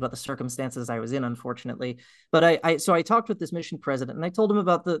tell you about the circumstances I was in, unfortunately. But I talked with this mission president and I told him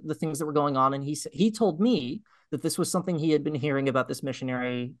about the things that were going on, and he told me that this was something he had been hearing about this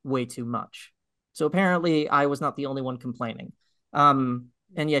missionary way too much. So apparently I was not the only one complaining. And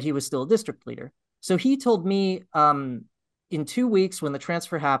yet he was still a district leader. So he told me, in 2 weeks, when the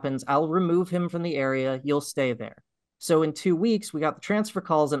transfer happens, I'll remove him from the area. You'll stay there. So in 2 weeks, we got the transfer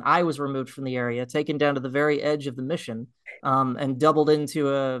calls, and I was removed from the area, taken down to the very edge of the mission, and doubled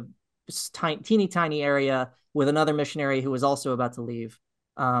into a teeny tiny area with another missionary who was also about to leave.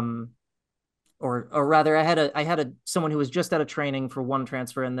 Or rather, I had someone who was just out of training for one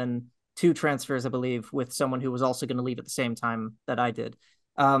transfer, and then two transfers, I believe, with someone who was also going to leave at the same time that I did.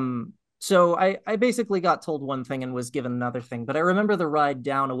 So I basically got told one thing and was given another thing. But I remember the ride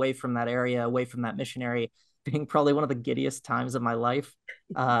down away from that area, away from that missionary, being probably one of the giddiest times of my life.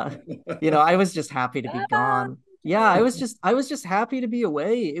 Uh, I was just happy to be gone. Yeah, I was just happy to be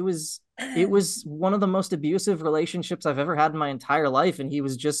away. It was one of the most abusive relationships I've ever had in my entire life, and he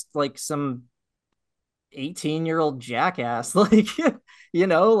was just like some 18-year-old jackass.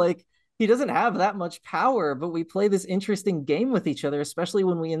 Like he doesn't have that much power, but we play this interesting game with each other, especially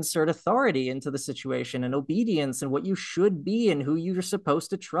when we insert authority into the situation and obedience and what you should be and who you're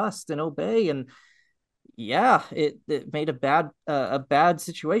supposed to trust and obey. And yeah, it made a bad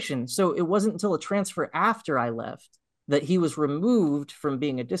situation. So it wasn't until a transfer after I left that he was removed from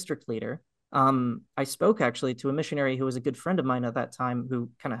being a district leader. I spoke actually to a missionary who was a good friend of mine at that time, who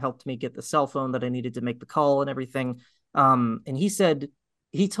kind of helped me get the cell phone that I needed to make the call and everything. And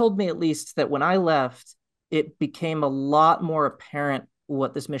he told me at least that when I left, it became a lot more apparent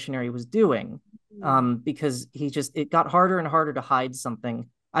what this missionary was doing, because it got harder and harder to hide something.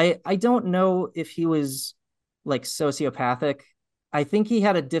 I don't know if he was like sociopathic. I think he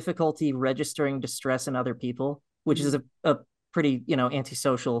had a difficulty registering distress in other people, which is a pretty,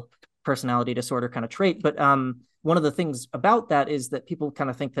 antisocial personality disorder kind of trait. But one of the things about that is that people kind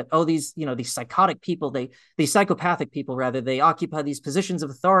of think that, oh, these psychotic people, these psychopathic people rather, they occupy these positions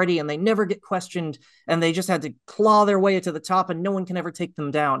of authority and they never get questioned, and they just had to claw their way to the top and no one can ever take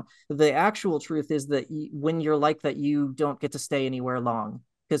them down. The actual truth is that when you're like that, you don't get to stay anywhere long,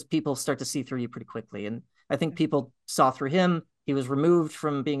 because people start to see through you pretty quickly. And I think people saw through him. He was removed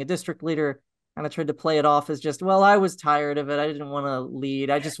from being a district leader, and I tried to play it off as just, well, I was tired of it. I didn't want to lead.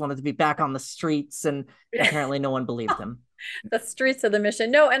 I just wanted to be back on the streets. And apparently no one believed him. The streets of the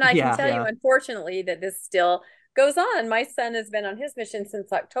mission. No, and I can Yeah, tell you, yeah. unfortunately, that this still goes on. My son has been on his mission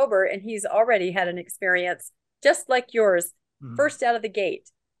since October, and he's already had an experience just like yours, first out of the gate.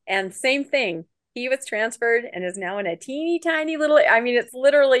 And same thing. He was transferred and is now in a teeny tiny little, I mean, it's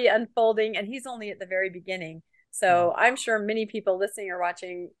literally unfolding, and he's only at the very beginning. So I'm sure many people listening or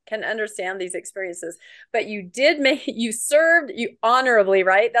watching can understand these experiences. But you served you honorably,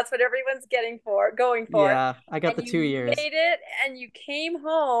 right? That's what everyone's going for. Yeah, I got And the you 2 years. made it and you came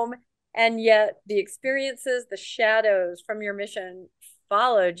home, and yet the experiences, the shadows from your mission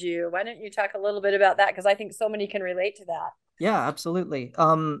followed you. Why don't you talk a little bit about that? Because I think so many can relate to that. Yeah, absolutely.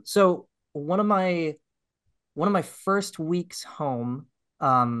 So one of my first weeks home,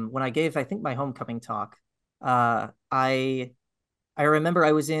 when I gave, I think, my homecoming talk. I remember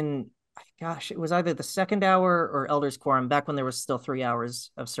I was in, gosh, it was either the second hour or elders quorum back when there was still 3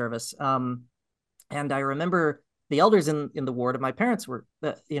 hours of service. And I remember the elders in the ward of my parents were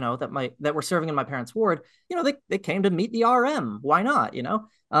that were serving in my parents' ward. They came to meet the RM. Why not?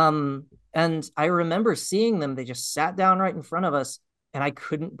 And I remember seeing them. They just sat down right in front of us, and I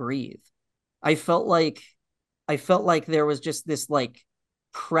couldn't breathe. I felt like there was just this like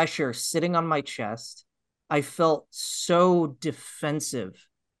pressure sitting on my chest. I felt so defensive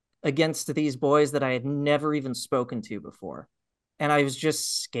against these boys that I had never even spoken to before. And I was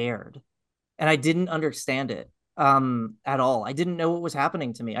just scared. And I didn't understand it at all. I didn't know what was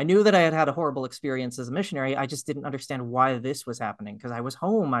happening to me. I knew that I had had a horrible experience as a missionary. I just didn't understand why this was happening because I was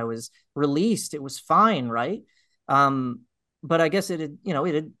home. I was released. It was fine, right? But I guess it had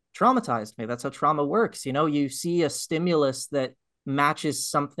traumatized me. That's how trauma works. You see a stimulus that matches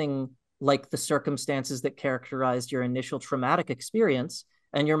something like the circumstances that characterized your initial traumatic experience,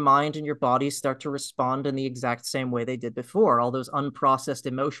 and your mind and your body start to respond in the exact same way they did before. All those unprocessed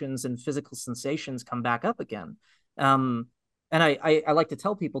emotions and physical sensations come back up again. And I like to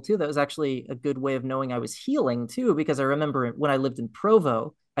tell people too, that was actually a good way of knowing I was healing too, because I remember when I lived in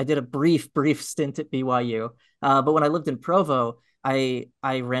Provo, I did a brief stint at BYU. But when I lived in Provo, I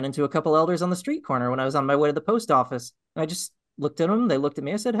ran into a couple elders on the street corner when I was on my way to the post office. And I just looked at them. They looked at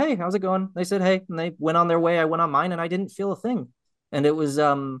me. I said, "Hey, how's it going?" They said, "Hey," and they went on their way. I went on mine, and I didn't feel a thing. And it was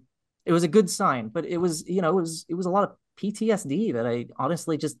a good sign, but it was a lot of PTSD that I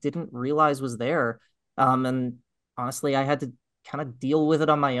honestly just didn't realize was there. And honestly, I had to kind of deal with it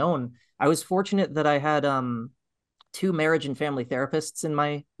on my own. I was fortunate that I had two marriage and family therapists in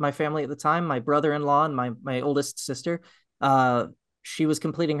my family at the time. My brother-in-law and my oldest sister. She was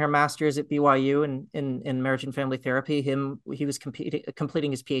completing her master's at BYU in marriage and family therapy. He was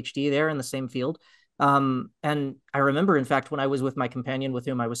completing his PhD there in the same field. And I remember, in fact, when I was with my companion with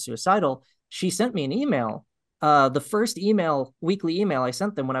whom I was suicidal, she sent me an email. The first weekly email I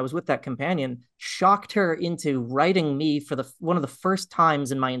sent them when I was with that companion shocked her into writing me for one of the first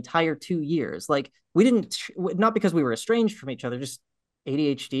times in my entire 2 years. Like, we didn't, not because we were estranged from each other, just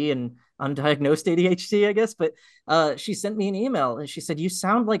ADHD and undiagnosed ADHD, I guess. But she sent me an email and she said, "You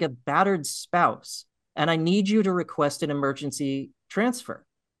sound like a battered spouse, and I need you to request an emergency transfer."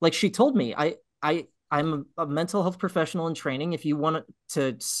 Like, she told me, I'm a mental health professional in training. If you want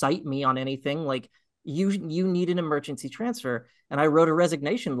to cite me on anything, like, you need an emergency transfer. And I wrote a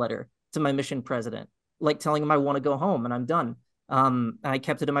resignation letter to my mission president, like telling him I want to go home and I'm done. And I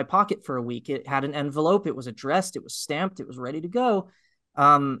kept it in my pocket for a week. It had an envelope. It was addressed. It was stamped. It was ready to go.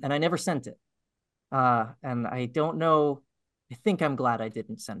 And I never sent it. And I don't know. I think I'm glad I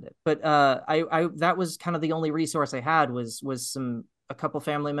didn't send it. But I that was kind of the only resource I had was a couple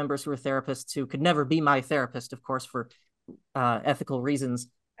family members who were therapists who could never be my therapist, of course, for ethical reasons.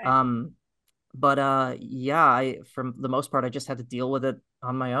 Right. But yeah, for the most part, I just had to deal with it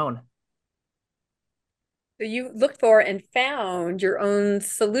on my own. So you looked for and found your own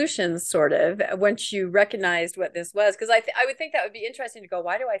solutions, sort of, once you recognized what this was. Because I would think that would be interesting to go,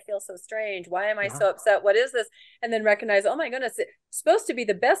 why do I feel so strange? Why am I so upset? What is this? And then recognize, oh my goodness, it's supposed to be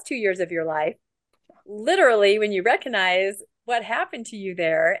the best 2 years of your life. Literally, when you recognize what happened to you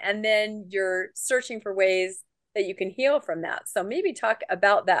there, and then you're searching for ways that you can heal from that. So maybe talk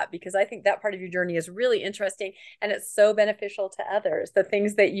about that, because I think that part of your journey is really interesting and it's so beneficial to others, the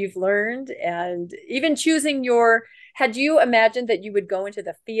things that you've learned. And even choosing had you imagined that you would go into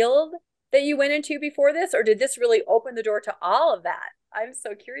the field that you went into before this, or did this really open the door to all of that? I'm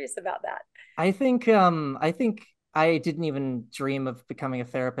so curious about that. I think I didn't even dream of becoming a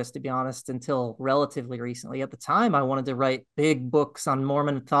therapist, to be honest, until relatively recently. At the time, I wanted to write big books on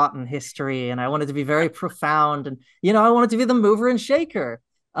Mormon thought and history, and I wanted to be very profound, and I wanted to be the mover and shaker.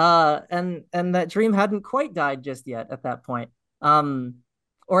 And that dream hadn't quite died just yet at that point.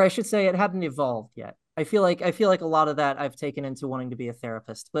 Or I should say, it hadn't evolved yet. I feel like a lot of that I've taken into wanting to be a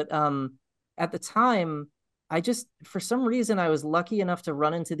therapist. But at the time, for some reason, I was lucky enough to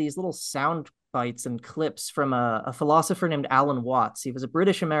run into these little sound bites and clips from a philosopher named Alan Watts. He was a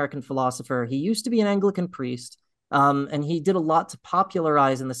British American philosopher. He used to be an Anglican priest, and he did a lot to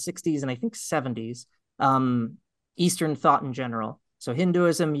popularize in the 60s and I think 70s Eastern thought in general. So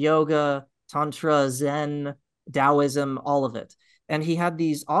Hinduism, yoga, Tantra, Zen, Taoism, all of it. And he had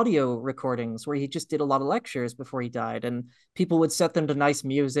these audio recordings where he just did a lot of lectures before he died, and people would set them to nice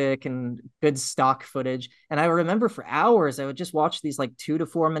music and good stock footage. And I remember for hours, I would just watch these like 2 to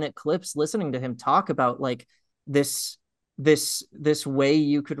 4 minute clips listening to him talk about like this this way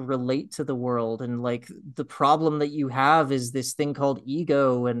you could relate to the world, and like the problem that you have is this thing called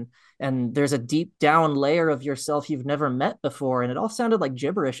ego, and there's a deep down layer of yourself you've never met before, and it all sounded like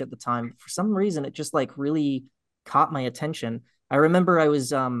gibberish at the time. For some reason it just like really caught my attention. I remember I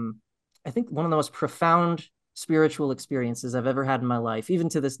was I think one of the most profound spiritual experiences I've ever had in my life, even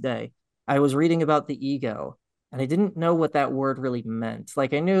to this day. I was reading about the ego, and I didn't know what that word really meant.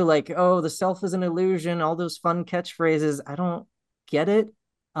 Like I knew like, oh, the self is an illusion, all those fun catchphrases. I don't get it.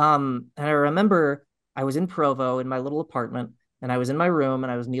 And I remember I was in Provo in my little apartment, and I was in my room,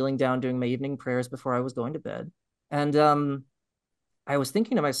 and I was kneeling down doing my evening prayers before I was going to bed. And I was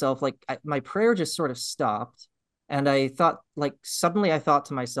thinking to myself, like my prayer just sort of stopped. And I thought, like, suddenly I thought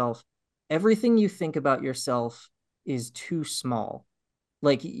to myself, everything you think about yourself is too small.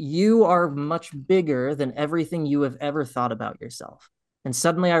 Like you are much bigger than everything you have ever thought about yourself. And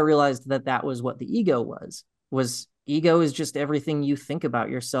suddenly I realized that that was what the ego was ego is just everything you think about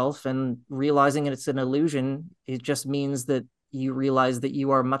yourself, and realizing it's an illusion, it just means that you realize that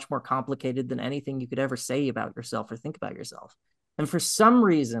you are much more complicated than anything you could ever say about yourself or think about yourself. And for some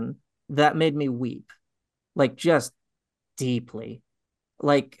reason, that made me weep, like just deeply.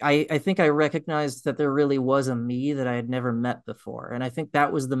 Like I think I recognized that there really was a me that I had never met before. And I think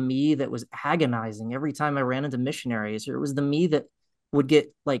that was the me that was agonizing every time I ran into missionaries, or it was the me that would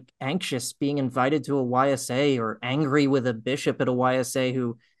get like anxious being invited to a YSA, or angry with a bishop at a YSA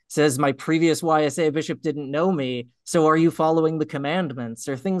who says my previous YSA bishop didn't know me, so are you following the commandments,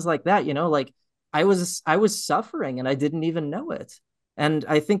 or things like that, like I was suffering and I didn't even know it. And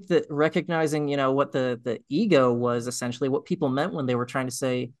I think that recognizing, what the ego was, essentially what people meant when they were trying to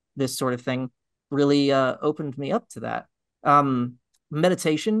say this sort of thing, really opened me up to that.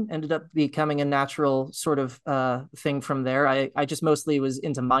 Meditation ended up becoming a natural sort of thing from there. I just mostly was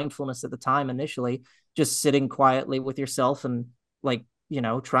into mindfulness at the time initially, just sitting quietly with yourself and like,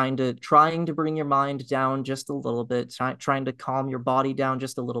 trying to bring your mind down just a little bit, trying to calm your body down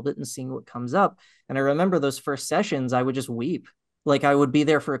just a little bit and seeing what comes up. And I remember those first sessions, I would just weep. Like I would be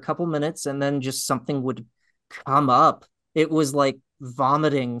there for a couple minutes and then just something would come up. It was like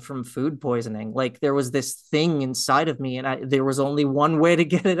vomiting from food poisoning. Like there was this thing inside of me, and there was only one way to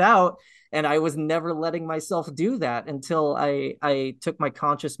get it out. And I was never letting myself do that until I took my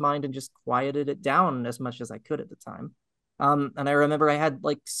conscious mind and just quieted it down as much as I could at the time. And I remember I had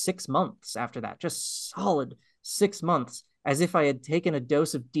like 6 months after that, just solid 6 months, as if I had taken a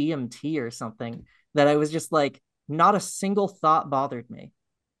dose of DMT or something, that I was just like, not a single thought bothered me.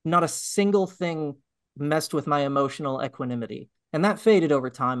 Not a single thing messed with my emotional equanimity. And that faded over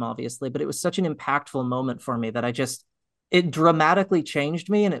time, obviously, but it was such an impactful moment for me that it dramatically changed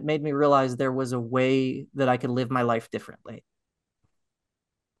me, and it made me realize there was a way that I could live my life differently.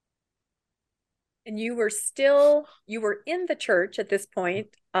 And you were in the church at this point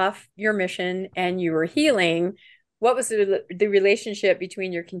off your mission, and you were healing. What was the relationship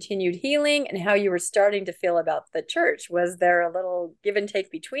between your continued healing and how you were starting to feel about the church? Was there a little give and take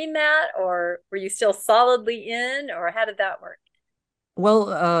between that, or were you still solidly in, or how did that work?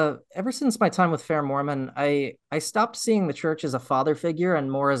 Well, ever since my time with Fair Mormon, I stopped seeing the church as a father figure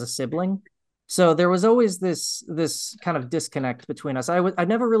and more as a sibling. So there was always this kind of disconnect between us. I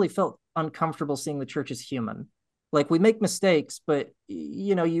never really felt uncomfortable seeing the church as human. Like we make mistakes, but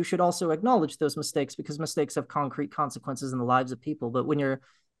you should also acknowledge those mistakes, because mistakes have concrete consequences in the lives of people. But when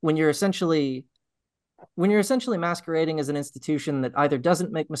you're essentially masquerading as an institution that either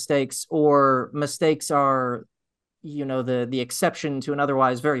doesn't make mistakes, or mistakes are the exception to an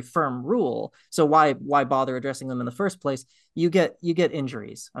otherwise very firm rule, so why bother addressing them in the first place, you get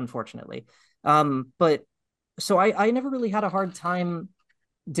injuries, unfortunately. But so I never really had a hard time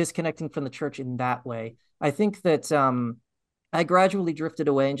disconnecting from the church in that way. I think that I gradually drifted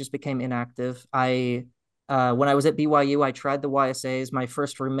away and just became inactive. When I was at BYU, I tried the YSAs. My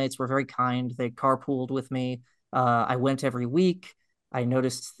first roommates were very kind. They carpooled with me. I went every week. I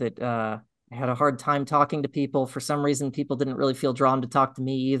noticed that I had a hard time talking to people. For some reason, people didn't really feel drawn to talk to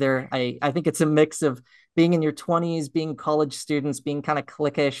me either. I think it's a mix of being in your 20s, being college students, being kind of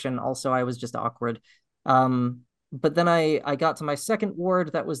cliquish, and also I was just awkward. But then I got to my second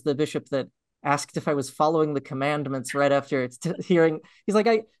ward. That was the bishop that asked if I was following the commandments right after hearing. He's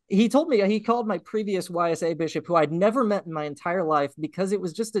like, he told me he called my previous YSA bishop, who I'd never met in my entire life, because it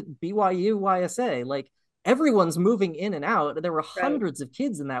was just at BYU YSA. Like everyone's moving in and out. There were hundreds of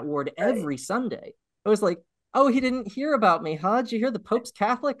kids in that ward every Sunday. I was like, oh, he didn't hear about me, huh? Did you hear the Pope's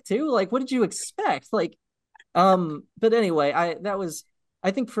Catholic too? Like, what did you expect? Like, but anyway, I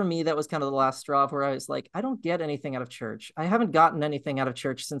think for me, that was kind of the last straw where I was like, I don't get anything out of church. I haven't gotten anything out of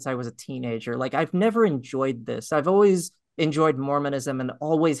church since I was a teenager. Like, I've never enjoyed this. I've always enjoyed Mormonism and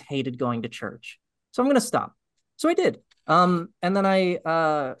always hated going to church. So I'm going to stop. So I did. And then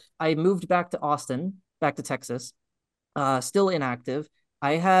I moved back to Austin, back to Texas, still inactive.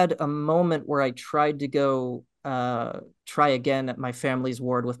 I had a moment where I tried to go try again at my family's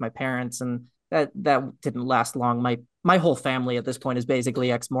ward with my parents, and that didn't last long. My whole family at this point is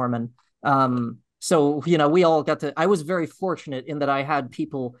basically ex-Mormon. So we all got to. I was very fortunate in that I had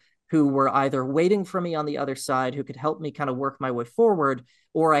people who were either waiting for me on the other side who could help me kind of work my way forward,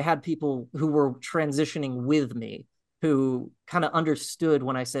 or I had people who were transitioning with me who kind of understood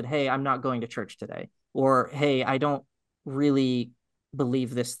when I said, "Hey, I'm not going to church today," or "Hey, I don't really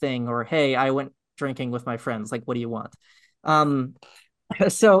believe this thing," or "Hey, I went drinking with my friends. Like, what do you want?" Um,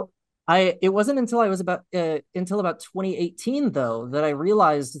 so it wasn't until I was about 2018 though that I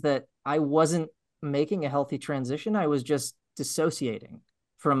realized that I wasn't making a healthy transition. I was just dissociating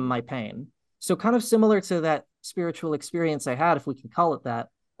from my pain. So kind of similar to that spiritual experience I had, if we can call it that,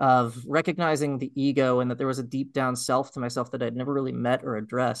 of recognizing the ego and that there was a deep down self to myself that I'd never really met or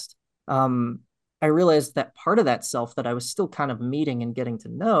addressed. I realized that part of that self that I was still kind of meeting and getting to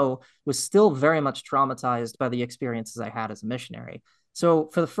know was still very much traumatized by the experiences I had as a missionary. So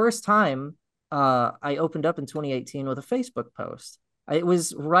for the first time, I opened up in 2018 with a Facebook post. It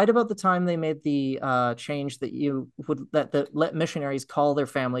was right about the time they made the change that let missionaries call their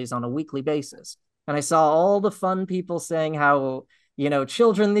families on a weekly basis. And I saw all the fun people saying how,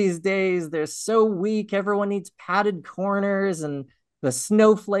 children these days, they're so weak. Everyone needs padded corners and the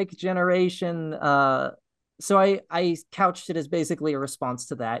snowflake generation. So I couched it as basically a response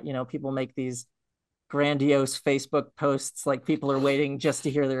to that. People make these grandiose Facebook posts like people are waiting just to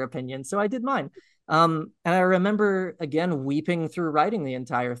hear their opinion. So I did mine. And I remember again weeping through writing the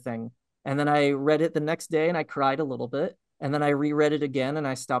entire thing. And then I read it the next day and I cried a little bit. And then I reread it again and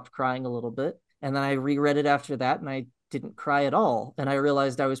I stopped crying a little bit. And then I reread it after that and I didn't cry at all. And I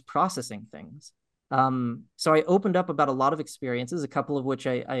realized I was processing things. So I opened up about a lot of experiences, a couple of which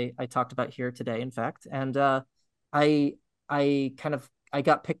I talked about here today, in fact. And I I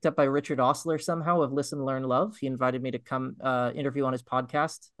got picked up by Richard Ostler somehow of Listen, Learn, Love. He invited me to come interview on his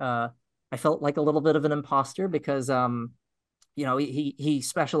podcast. I felt like a little bit of an imposter because he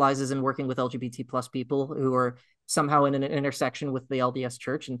specializes in working with LGBT plus people who are somehow in an intersection with the LDS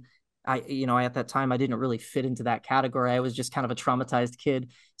Church, and I at that time I didn't really fit into that category. I was just kind of a traumatized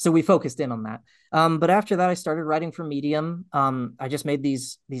kid, so we focused in on that. But after that, I started writing for Medium. I just made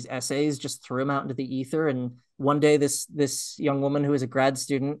these essays, just threw them out into the ether. And one day, this young woman who was a grad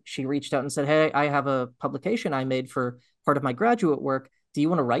student, she reached out and said, "Hey, I have a publication I made for part of my graduate work. Do you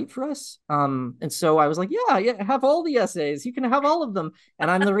want to write for us?" And so I was like, yeah, have all the essays. You can have all of them.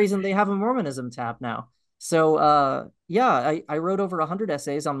 And I'm the reason they have a Mormonism tab now. So I wrote over 100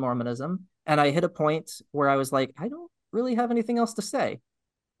 essays on Mormonism, and I hit a point where I was like, I don't really have anything else to say.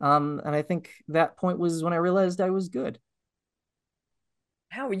 And I think that point was when I realized I was good.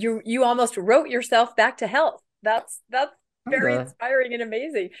 Wow, you almost wrote yourself back to health. That's very Kinda. inspiring and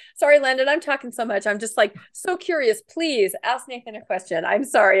amazing. Sorry, Landon, I'm talking so much. I'm just like so curious. Please ask Nathan a question. I'm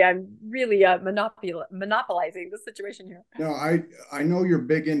sorry, I'm really monopolizing the situation here. No, I know you're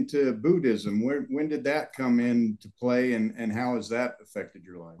big into Buddhism. When did that come into play, and how has that affected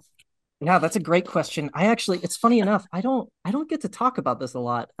your life? Yeah, that's a great question. It's funny enough, I don't get to talk about this a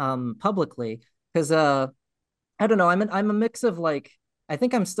lot publicly because I don't know, I'm a mix of like I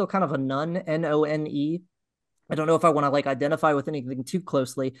think I'm still kind of a nun, None. I don't know if I want to like identify with anything too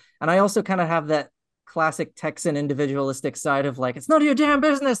closely. And I also kind of have that classic Texan individualistic side of like, it's none of your damn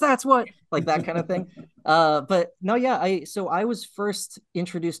business. That's what, like that kind of thing. But no, yeah, I was first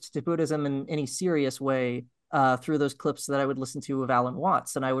introduced to Buddhism in any serious way through those clips that I would listen to of Alan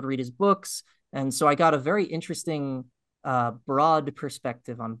Watts, and I would read his books. And so I got a very interesting broad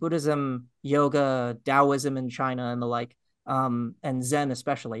perspective on Buddhism, yoga, Taoism in China and the like, and Zen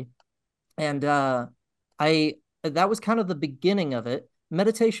especially. And I that was kind of the beginning of it.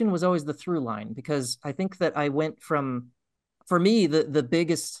 Meditation was always the through line because I think that I went from, for me, the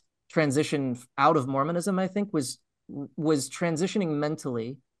biggest transition out of Mormonism, I think, was transitioning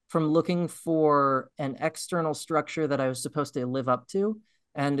mentally from looking for an external structure that I was supposed to live up to,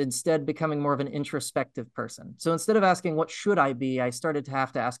 and instead becoming more of an introspective person. So instead of asking what should I be, I started to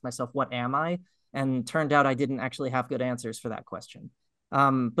have to ask myself, what am I? And turned out I didn't actually have good answers for that question.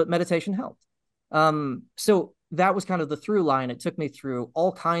 But meditation helped. So that was kind of the through line. It took me through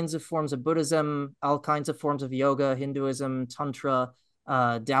all kinds of forms of Buddhism, all kinds of forms of yoga, Hinduism, Tantra,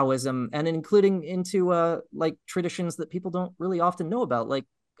 Taoism, and including into like traditions that people don't really often know about, like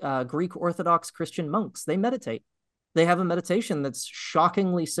Greek Orthodox Christian monks. They meditate. they have a meditation that's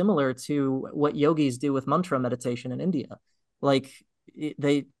shockingly similar to what yogis do with mantra meditation in India. Like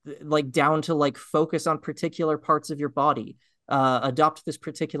they like down to like focus on particular parts of your body, adopt this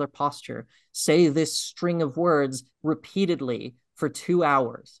particular posture, say this string of words repeatedly for 2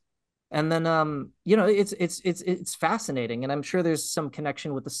 hours. And then it's fascinating, and I'm sure there's some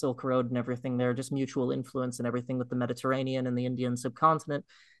connection with the Silk Road and everything there, just mutual influence and everything with the Mediterranean and the Indian subcontinent.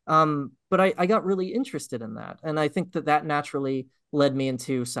 But I got really interested in that, and I think that naturally led me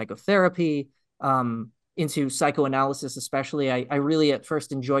into psychotherapy, into psychoanalysis. Especially I really at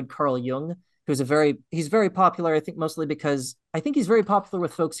first enjoyed Carl Jung, he's very popular, I think, mostly because I think he's very popular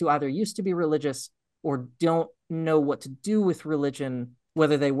with folks who either used to be religious or don't know what to do with religion,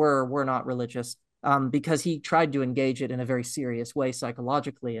 whether they were or were not religious, because he tried to engage it in a very serious way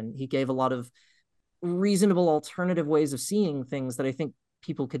psychologically. And he gave a lot of reasonable alternative ways of seeing things that I think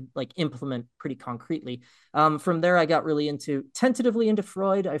people could like implement pretty concretely. From there, I got really tentatively into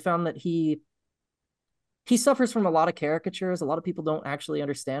Freud. I found that he suffers from a lot of caricatures. A lot of people don't actually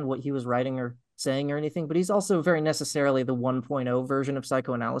understand what he was writing or saying or anything, but he's also very necessarily the 1.0 version of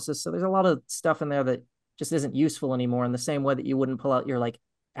psychoanalysis. So there's a lot of stuff in there that just isn't useful anymore, in the same way that you wouldn't pull out your like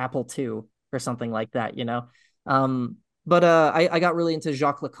Apple II or something like that, you know? But I got really into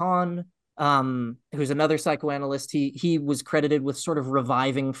Jacques Lacan, who's another psychoanalyst. He was credited with sort of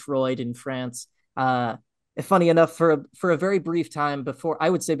reviving Freud in France. Funny enough, for a very brief time before, I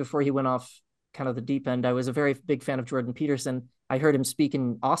would say before he went off kind of the deep end, I was a very big fan of Jordan Peterson. I heard him speak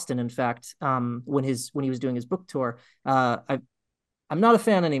in Austin, in fact, when he was doing his book tour. I'm not a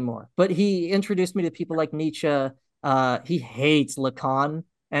fan anymore, but he introduced me to people like Nietzsche. He hates Lacan,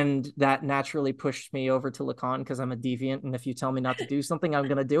 and that naturally pushed me over to Lacan because I'm a deviant, and if you tell me not to do something, I'm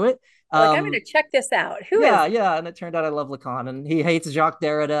going to do it. Like, I'm going to check this out. Yeah, and it turned out I love Lacan, and he hates Jacques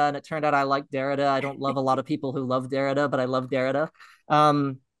Derrida, and it turned out I like Derrida. I don't love a lot of people who love Derrida, but I love Derrida.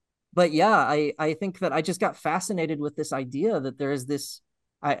 But yeah, I think that I just got fascinated with this idea that there is this.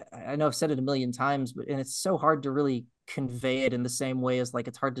 I know I've said it a million times, and it's so hard to really convey it in the same way as like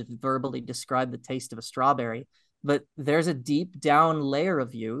it's hard to verbally describe the taste of a strawberry. But there's a deep down layer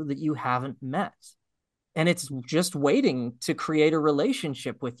of you that you haven't met, and it's just waiting to create a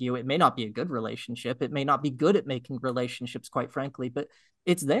relationship with you. It may not be a good relationship. It may not be good at making relationships, quite frankly, but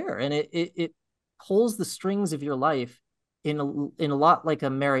it's there, and it pulls the strings of your life in a lot like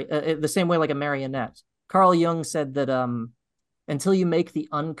the same way like a marionette. Carl Jung said that until you make the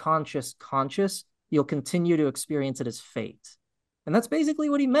unconscious conscious, you'll continue to experience it as fate. And that's basically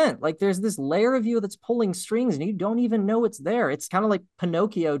what he meant. Like there's this layer of you that's pulling strings and you don't even know it's there. It's kind of like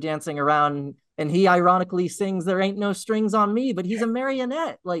Pinocchio dancing around, and he ironically sings, "There ain't no strings on me," but he's a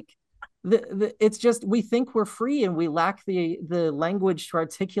marionette. Like it's just, we think we're free and we lack the language to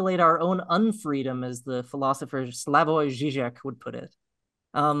articulate our own unfreedom, as the philosopher Slavoj Žižek would put it.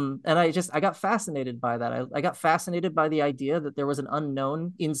 And I got fascinated by that. I got fascinated by the idea that there was an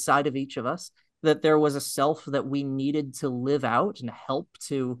unknown inside of each of us, that there was a self that we needed to live out and help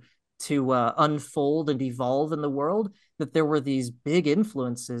to unfold and evolve in the world, that there were these big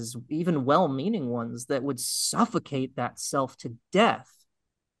influences, even well-meaning ones, that would suffocate that self to death,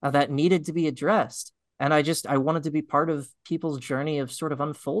 that needed to be addressed. And I wanted to be part of people's journey of sort of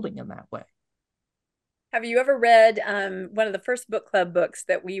unfolding in that way. Have you ever read one of the first book club books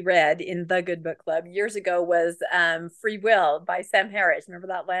that we read in the Good Book Club years ago was Free Will by Sam Harris? Remember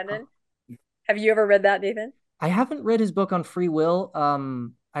that, Landon? Have you ever read that, Nathan? I haven't read his book on free will.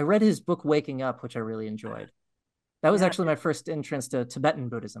 I read his book Waking Up, which I really enjoyed. That was actually my first entrance to Tibetan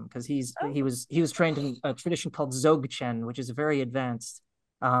Buddhism, because he was trained in a tradition called Dzogchen, which is very advanced,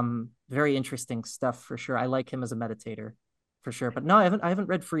 very interesting stuff for sure. I like him as a meditator for sure. But no, I haven't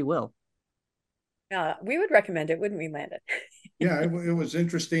read Free Will. We would recommend it, wouldn't we, Landon? Yeah, it was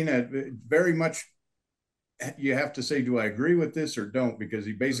interesting. Very much, you have to say, do I agree with this or don't? Because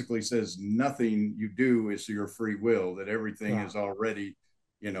he basically says nothing you do is your free will, that everything is already,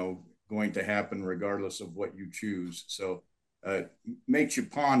 going to happen regardless of what you choose. So makes you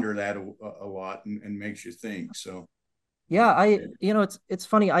ponder that a lot and makes you think. So yeah, it's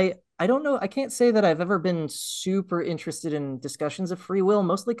funny. I don't know. I can't say that I've ever been super interested in discussions of free will,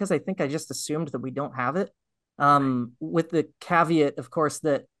 mostly because I think I just assumed that we don't have it. With the caveat, of course,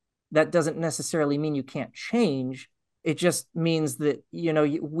 that doesn't necessarily mean you can't change. It just means that,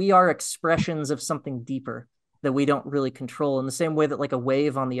 we are expressions of something deeper that we don't really control, in the same way that like a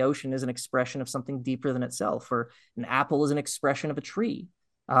wave on the ocean is an expression of something deeper than itself, or an apple is an expression of a tree.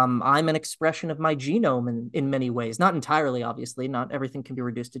 I'm an expression of my genome in many ways, not entirely, obviously, not everything can be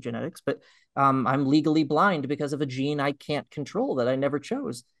reduced to genetics, but I'm legally blind because of a gene I can't control that I never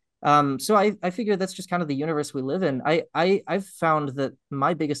chose. So I figure that's just kind of the universe we live in. I've found that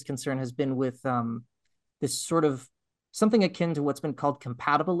my biggest concern has been with this sort of something akin to what's been called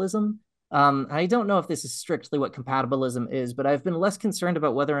compatibilism. I don't know if this is strictly what compatibilism is, but I've been less concerned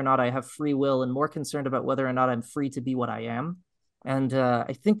about whether or not I have free will and more concerned about whether or not I'm free to be what I am. And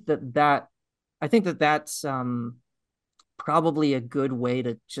I think that that's probably a good way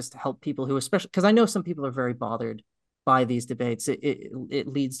to just help people who, especially because I know some people are very bothered by these debates. It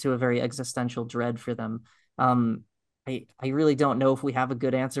leads to a very existential dread for them. Um, I really don't know if we have a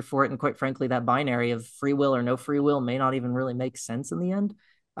good answer for it, and quite frankly, that binary of free will or no free will may not even really make sense in the end.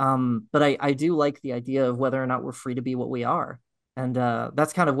 But I do like the idea of whether or not we're free to be what we are, and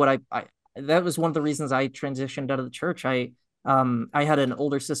that's kind of what I that was one of the reasons I transitioned out of the church. I had an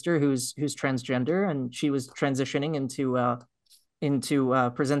older sister who's transgender, and she was transitioning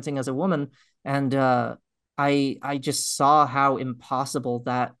into presenting as a woman, and I just saw how impossible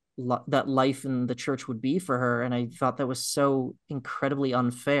that life in the church would be for her, and I thought that was so incredibly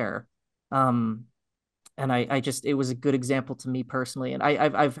unfair. Um, and I just it was a good example to me personally, and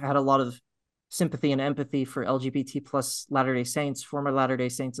I've had a lot of sympathy and empathy for LGBT plus Latter-day Saints, former Latter-day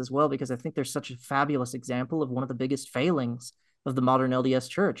Saints as well, because I think they're such a fabulous example of one of the biggest failings of the modern LDS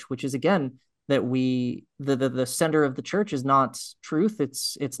church, which is again that the center of the church is not truth,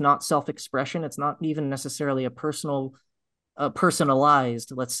 it's not self-expression, it's not even necessarily a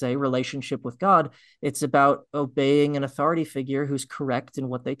personalized, let's say, relationship with God. It's about obeying an authority figure who's correct in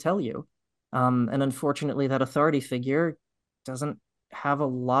what they tell you. And unfortunately, that authority figure doesn't have a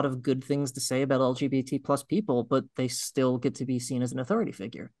lot of good things to say about LGBT plus people, but they still get to be seen as an authority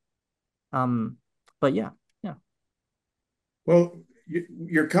figure. But yeah. Well,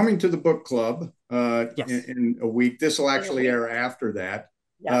 you're coming to the book club Yes. in a week. This will actually air after that.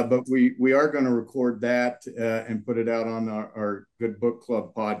 Yeah. But we are going to record that and put it out on our Good Book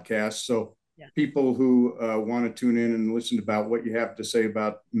Club podcast. So people who want to tune in and listen about what you have to say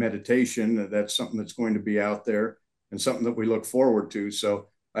about meditation, that's something that's going to be out there and something that we look forward to. So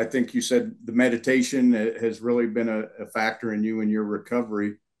I think you said the meditation has really been a factor in you and your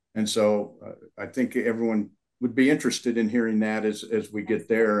recovery. And so I think everyone would be interested in hearing that as we get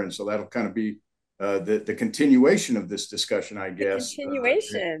there. And so that'll kind of be the continuation of this discussion, I guess.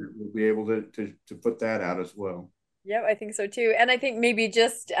 Continuation. We'll be able to put that out as well. Yeah, I think so too. And I think maybe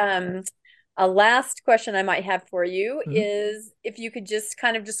just a last question I might have for you is if you could just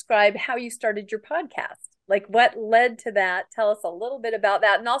kind of describe how you started your podcast, like what led to that. Tell us a little bit about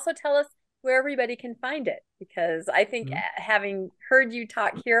that, and also tell us where everybody can find it, because I think having heard you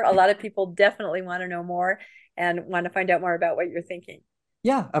talk here, a lot of people definitely want to know more and want to find out more about what you're thinking.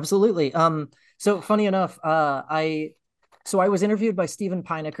 Yeah, absolutely. So funny enough, I was interviewed by Stephen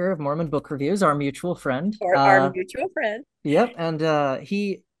Pinecker of Mormon Book Reviews, our mutual friend. Or our mutual friend. Yep, and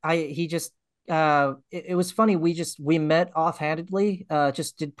he just it was funny. We met offhandedly,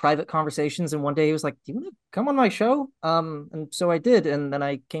 just did private conversations, and one day he was like, "Do you want to come on my show?" And so I did, and then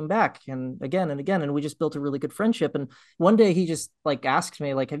I came back, and again, and we just built a really good friendship. And one day he just like asked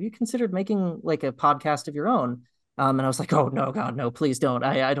me, like, "Have you considered making like a podcast of your own?" And I was like, "Oh no, God, no, please don't.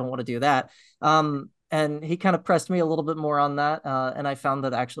 I don't want to do that." And he kind of pressed me a little bit more on that, and I found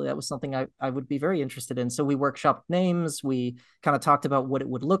that actually that was something I would be very interested in. So we workshopped names. We kind of talked about what it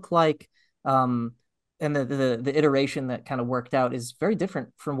would look like. And the iteration that kind of worked out is very different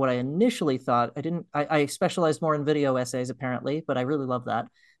from what I initially thought. I specialized more in video essays apparently, but I really love that.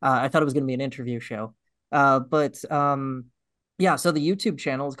 I thought it was going to be an interview show. Yeah, so the YouTube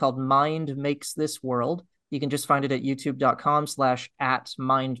channel is called Mind Makes This World. You can just find it at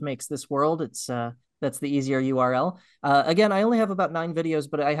youtube.com/@mindmakesthisworld. That's the easier URL. Again, I only have about 9 videos,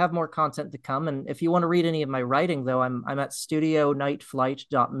 but I have more content to come. And if you want to read any of my writing, though, I'm at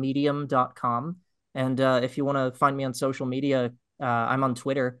studionightflight.medium.com. And if you want to find me on social media, I'm on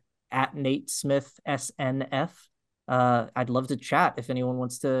Twitter at Nate Smith SNF. I'd love to chat if anyone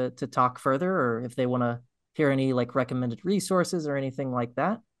wants to talk further, or if they want to hear any like recommended resources or anything like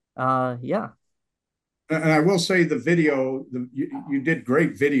that. Yeah. And I will say the video, you did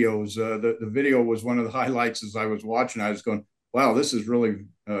great videos. The video was one of the highlights as I was watching. I was going, wow, this is really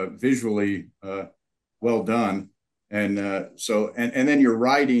visually well done. And and then your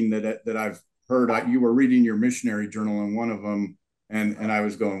writing that I've heard, you were reading your missionary journal in one of them. And I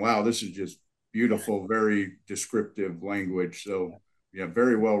was going, wow, this is just beautiful, very descriptive language. So yeah,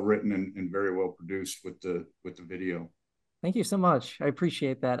 very well written and very well produced with the video. Thank you so much. I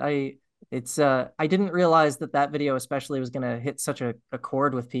appreciate that. I didn't realize that video especially was going to hit such a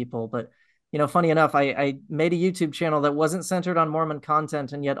chord with people, but funny enough, I made a YouTube channel that wasn't centered on Mormon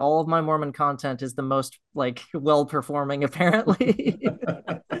content, and yet all of my Mormon content is the most like well performing apparently.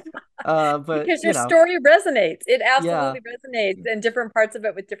 But because your story resonates. It yeah, absolutely resonates in different parts of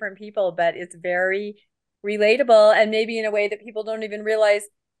it with different people, but it's very relatable and maybe in a way that people don't even realize,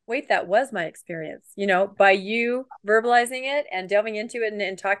 wait, that was my experience. By you verbalizing it and delving into it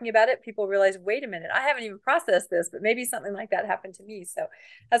and talking about it, people realize, wait a minute, I haven't even processed this, but maybe something like that happened to me. So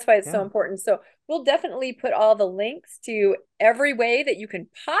that's why it's so important. So we'll definitely put all the links to every way that you can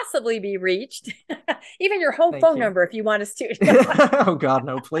possibly be reached, even your home phone number if you want us to. Oh God,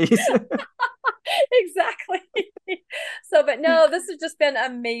 no, please. Exactly. So, but no, this has just been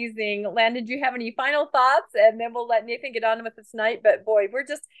amazing. Landon, do you have any final thoughts? And then we'll let Nathan get on with this tonight. But boy,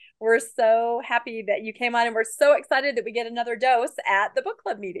 we're so happy that you came on, and we're so excited that we get another dose at the book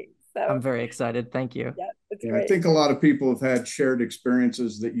club meeting. So I'm very excited. Thank you. Yeah, it's great. I think a lot of people have had shared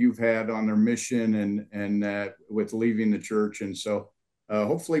experiences that you've had on their mission and with leaving the church. And so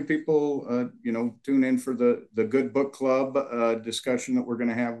hopefully people, tune in for the Good Book Club discussion that we're going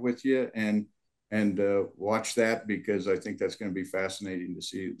to have with you and watch that, because I think that's going to be fascinating to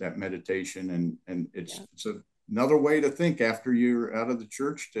see that meditation. And it's another way to think after you're out of the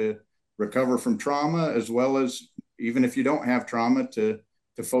church, to recover from trauma, as well as, even if you don't have trauma, to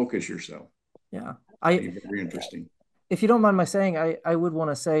focus yourself. Yeah. Very interesting. If you don't mind my saying, I would want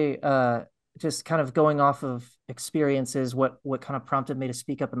to say, just kind of going off of experiences, what kind of prompted me to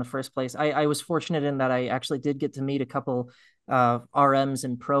speak up in the first place. I was fortunate in that I actually did get to meet a couple RMs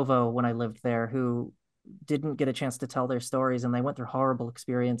in Provo when I lived there who didn't get a chance to tell their stories, and they went through horrible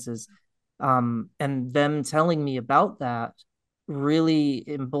experiences. And them telling me about that really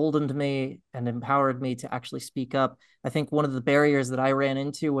emboldened me and empowered me to actually speak up. I think one of the barriers that I ran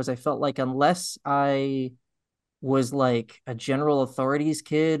into was I felt like unless I was like a general authorities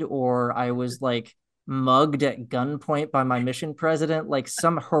kid, or I was like mugged at gunpoint by my mission president, like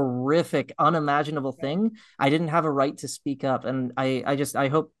some horrific, unimaginable thing, I didn't have a right to speak up. And I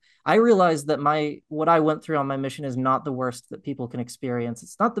hope I realized that what I went through on my mission is not the worst that people can experience.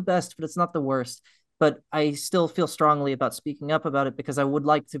 It's not the best, but it's not the worst. But I still feel strongly about speaking up about it, because I would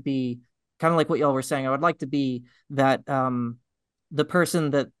like to be kind of like what y'all were saying. I would like to be that the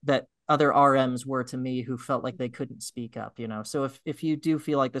person that other RMs were to me, who felt like they couldn't speak up. So if you do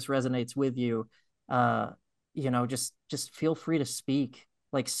feel like this resonates with you, just feel free to speak.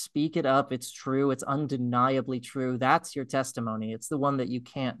 Like, speak it up. It's true. It's undeniably true. That's your testimony. It's the one that you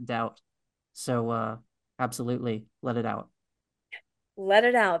can't doubt. So absolutely, let it out. Let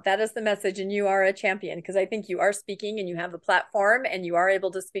it out. That is the message. And you are a champion, because I think you are speaking and you have a platform and you are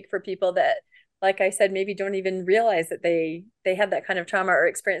able to speak for people that, like I said, maybe don't even realize that they have that kind of trauma or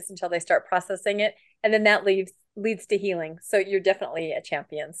experience until they start processing it. And then that leads to healing. So you're definitely a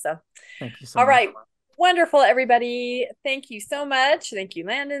champion. So thank you so much. All right. Wonderful, everybody. Thank you so much. Thank you,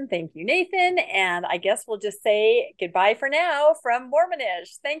 Landon. Thank you, Nathan. And I guess we'll just say goodbye for now from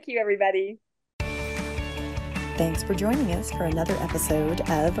Mormonish. Thank you, everybody. Thanks for joining us for another episode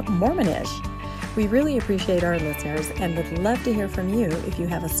of Mormonish. We really appreciate our listeners and would love to hear from you if you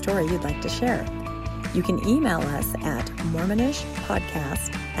have a story you'd like to share. You can email us at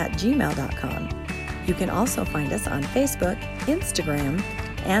mormonishpodcast@gmail.com. You can also find us on Facebook, Instagram,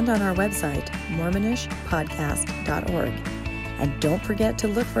 and on our website, mormonishpodcast.org. And don't forget to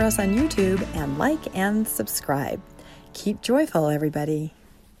look for us on YouTube and like and subscribe. Keep joyful, everybody.